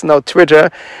product, which is now Twitter,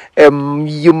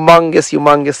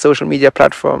 humongous social media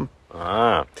platform.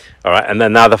 All right. And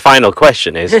then now the final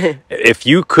question is, if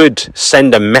you could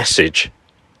send a message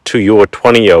to your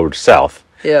 20-year-old self,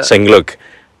 saying, look,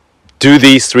 do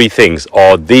these 3 things,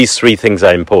 or these 3 things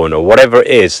are important, or whatever it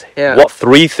is, what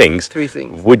 3 things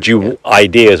would you,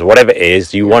 ideas, whatever it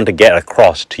is, you want to get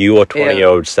across to your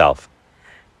 20-year-old self?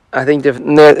 I think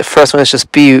the first one is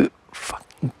just be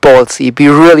ballsy, be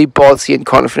really ballsy and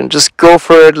confident. Just go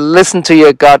for it, listen to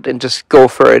your gut, and just go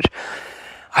for it.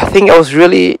 I think I was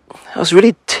really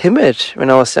timid when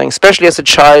I was young, especially as a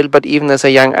child, but even as a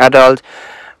young adult.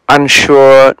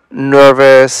 Unsure,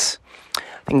 nervous. I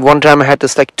think one time I had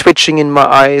this like twitching in my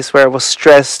eyes where I was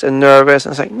stressed and nervous.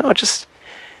 And I was like, no, just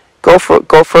go for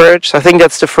it. So I think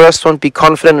that's the first one. Be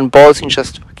confident and ballsy and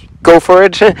just go for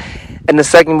it. And the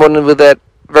second one with that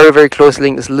very, very close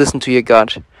link is listen to your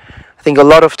gut. I think a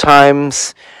lot of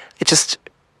times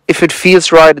if it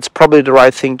feels right, it's probably the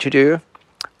right thing to do.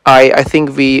 I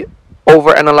think we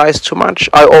overanalyze too much.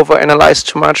 I overanalyze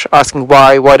too much, asking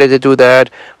why did they do that?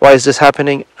 Why is this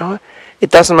happening? No,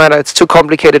 it doesn't matter. It's too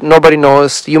complicated. Nobody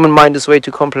knows. The human mind is way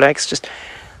too complex. Just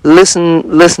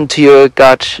listen to your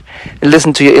gut, and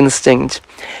listen to your instinct.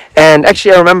 And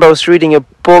actually, I remember I was reading a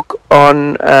book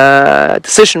on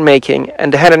decision making,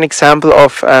 and they had an example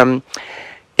of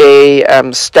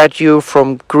a statue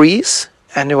from Greece.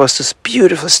 And it was this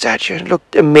beautiful statue. It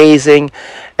looked amazing.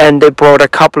 And they brought a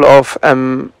couple of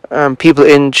people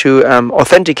in to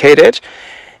authenticate it.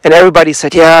 And everybody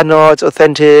said, yeah, no, it's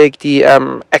authentic. The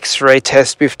X-ray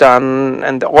test we've done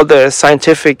and all the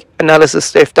scientific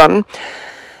analysis they've done.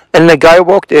 And the guy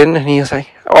walked in and he was like,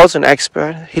 also an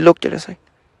expert. He looked at it and was like,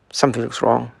 something looks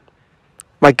wrong.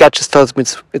 My gut just tells me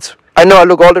it's I know, I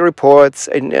look all the reports.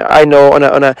 And I know on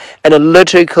a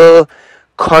analytical,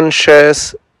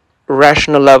 conscious,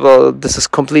 rational level, this is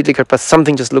completely correct, but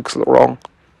something just looks wrong.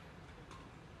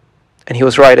 And he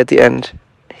was right at the end.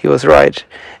 He was right.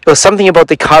 It was something about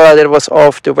the color that was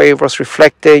off, the way it was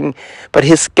reflecting, but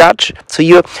his gut. So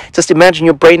you just imagine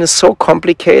your brain is so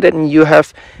complicated and you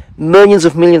have millions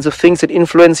of things that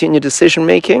influence you in your decision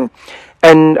making.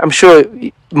 And I'm sure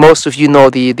most of you know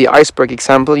the iceberg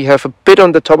example. You have a bit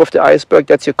on the top of the iceberg,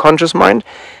 that's your conscious mind,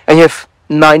 and you have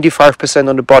 95%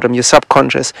 on the bottom, your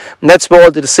subconscious. And that's where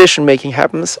all the decision making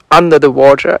happens, under the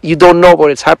water. You don't know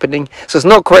what is happening. So there's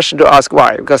no question to ask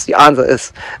why, because the answer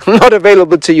is not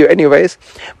available to you anyways.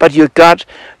 But your gut,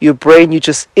 your brain, you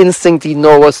just instinctively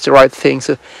know what's the right thing.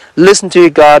 So listen to your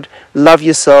gut, love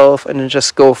yourself, and then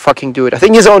just go fucking do it. I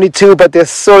think there's only 2, but they're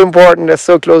so important, they're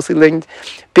so closely linked.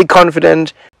 Be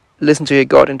confident, listen to your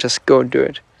gut, and just go and do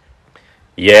it.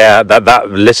 Yeah, that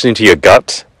listening to your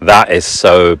gut, that is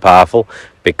so powerful,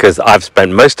 because I've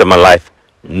spent most of my life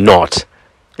not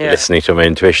listening to my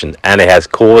intuition, and it has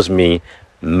caused me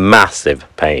massive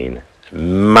pain,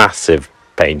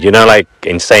 like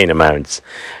insane amounts.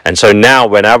 And so now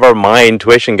whenever my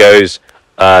intuition goes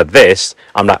this,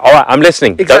 I'm like, all right, I'm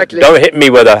listening. Exactly. Don't hit me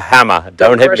with a hammer.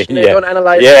 Don't hit me. Don't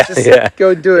analyze it. Just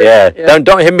go do it. Yeah.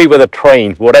 Don't hit me with a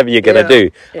train. Whatever you're gonna do,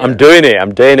 I'm doing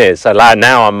it. So like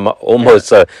now I'm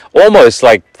almost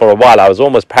like, for a while I was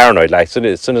almost paranoid. Like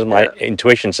as soon as my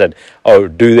intuition said, "Oh,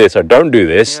 do this or don't do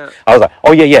this," I was like,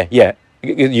 "Oh yeah.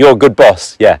 You're a good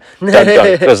boss." Yeah,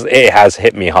 don't, because it has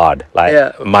hit me hard.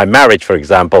 Like my marriage, for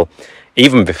example.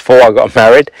 Even before I got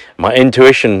married, my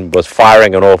intuition was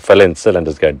firing on all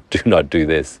cylinders going, do not do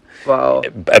this. Wow.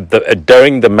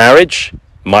 During the marriage,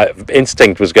 my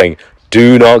instinct was going,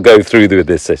 do not go through with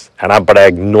this. But I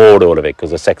ignored all of it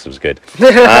because the sex was good.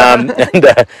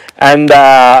 And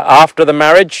after the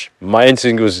marriage, my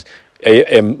instinct was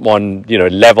on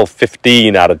level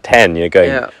 15 out of 10. You're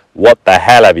going, what the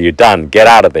hell have you done? Get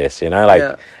out of this,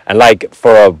 And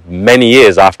for many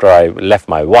years after I left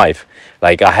my wife,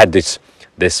 like I had this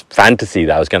fantasy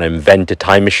that I was going to invent a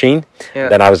time machine.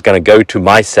 Then I was going to go to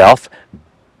myself,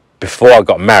 before I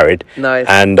got married. Nice.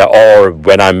 And or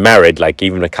when I'm married, like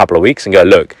even a couple of weeks, and go,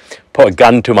 look, put a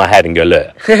gun to my head and go,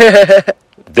 look,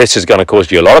 this is going to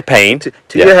cause you a lot of pain. To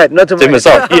your head, not to my head.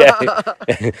 Myself.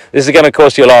 Yeah. This is going to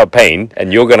cause you a lot of pain,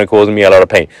 and you're going to cause me a lot of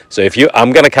pain. So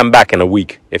I'm going to come back in a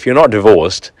week. If you're not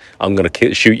divorced, I'm going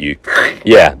to shoot you.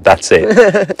 Yeah, that's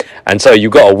it. And so you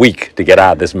got a week to get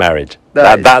out of this marriage.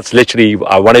 Nice. That's literally,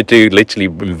 I wanted to literally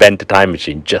invent a time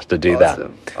machine just to do that.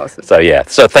 Awesome. So yeah,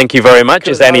 so thank you very much.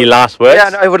 Is there any last words? Yeah,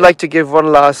 and I would like to give one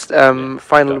last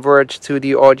final word to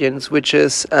the audience, which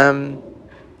is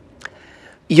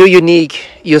you're unique,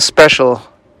 you're special,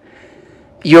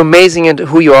 you're amazing at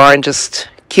who you are, and just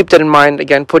keep that in mind.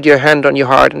 Again, put your hand on your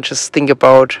heart and just think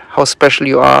about how special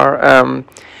you are.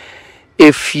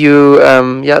 If you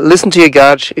listen to your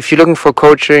gut, if you're looking for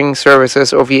coaching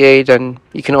services or VA, then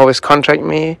you can always contact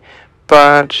me.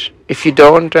 But if you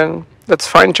don't, then that's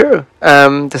fine too.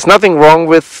 There's nothing wrong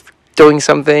with doing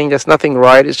something. There's nothing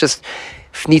right. It's just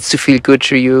it needs to feel good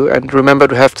to you. And remember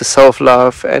to have the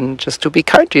self-love and just to be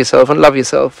kind to yourself and love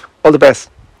yourself. All the best.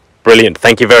 Brilliant.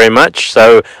 Thank you very much.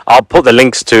 So I'll put the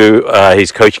links to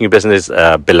his coaching business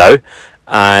below.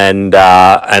 And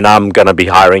I'm going to be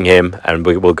hiring him, and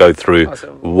we will go through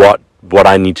what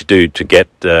I need to do to get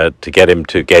him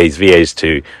to get his VAs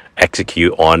to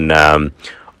execute on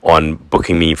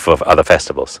booking me for other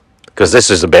festivals, because this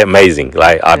is a bit amazing.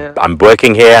 Like I'm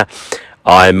working here,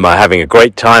 I'm having a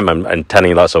great time. I'm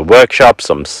attending lots of workshops.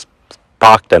 I'm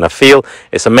parked in a field.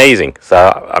 It's amazing.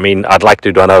 So I mean, I'd like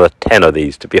to do another 10 of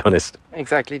these, to be honest.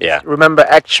 Exactly. Yeah. Remember,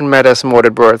 action matters more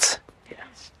than words.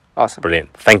 Yes. Awesome.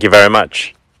 Brilliant. Thank you very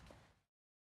much.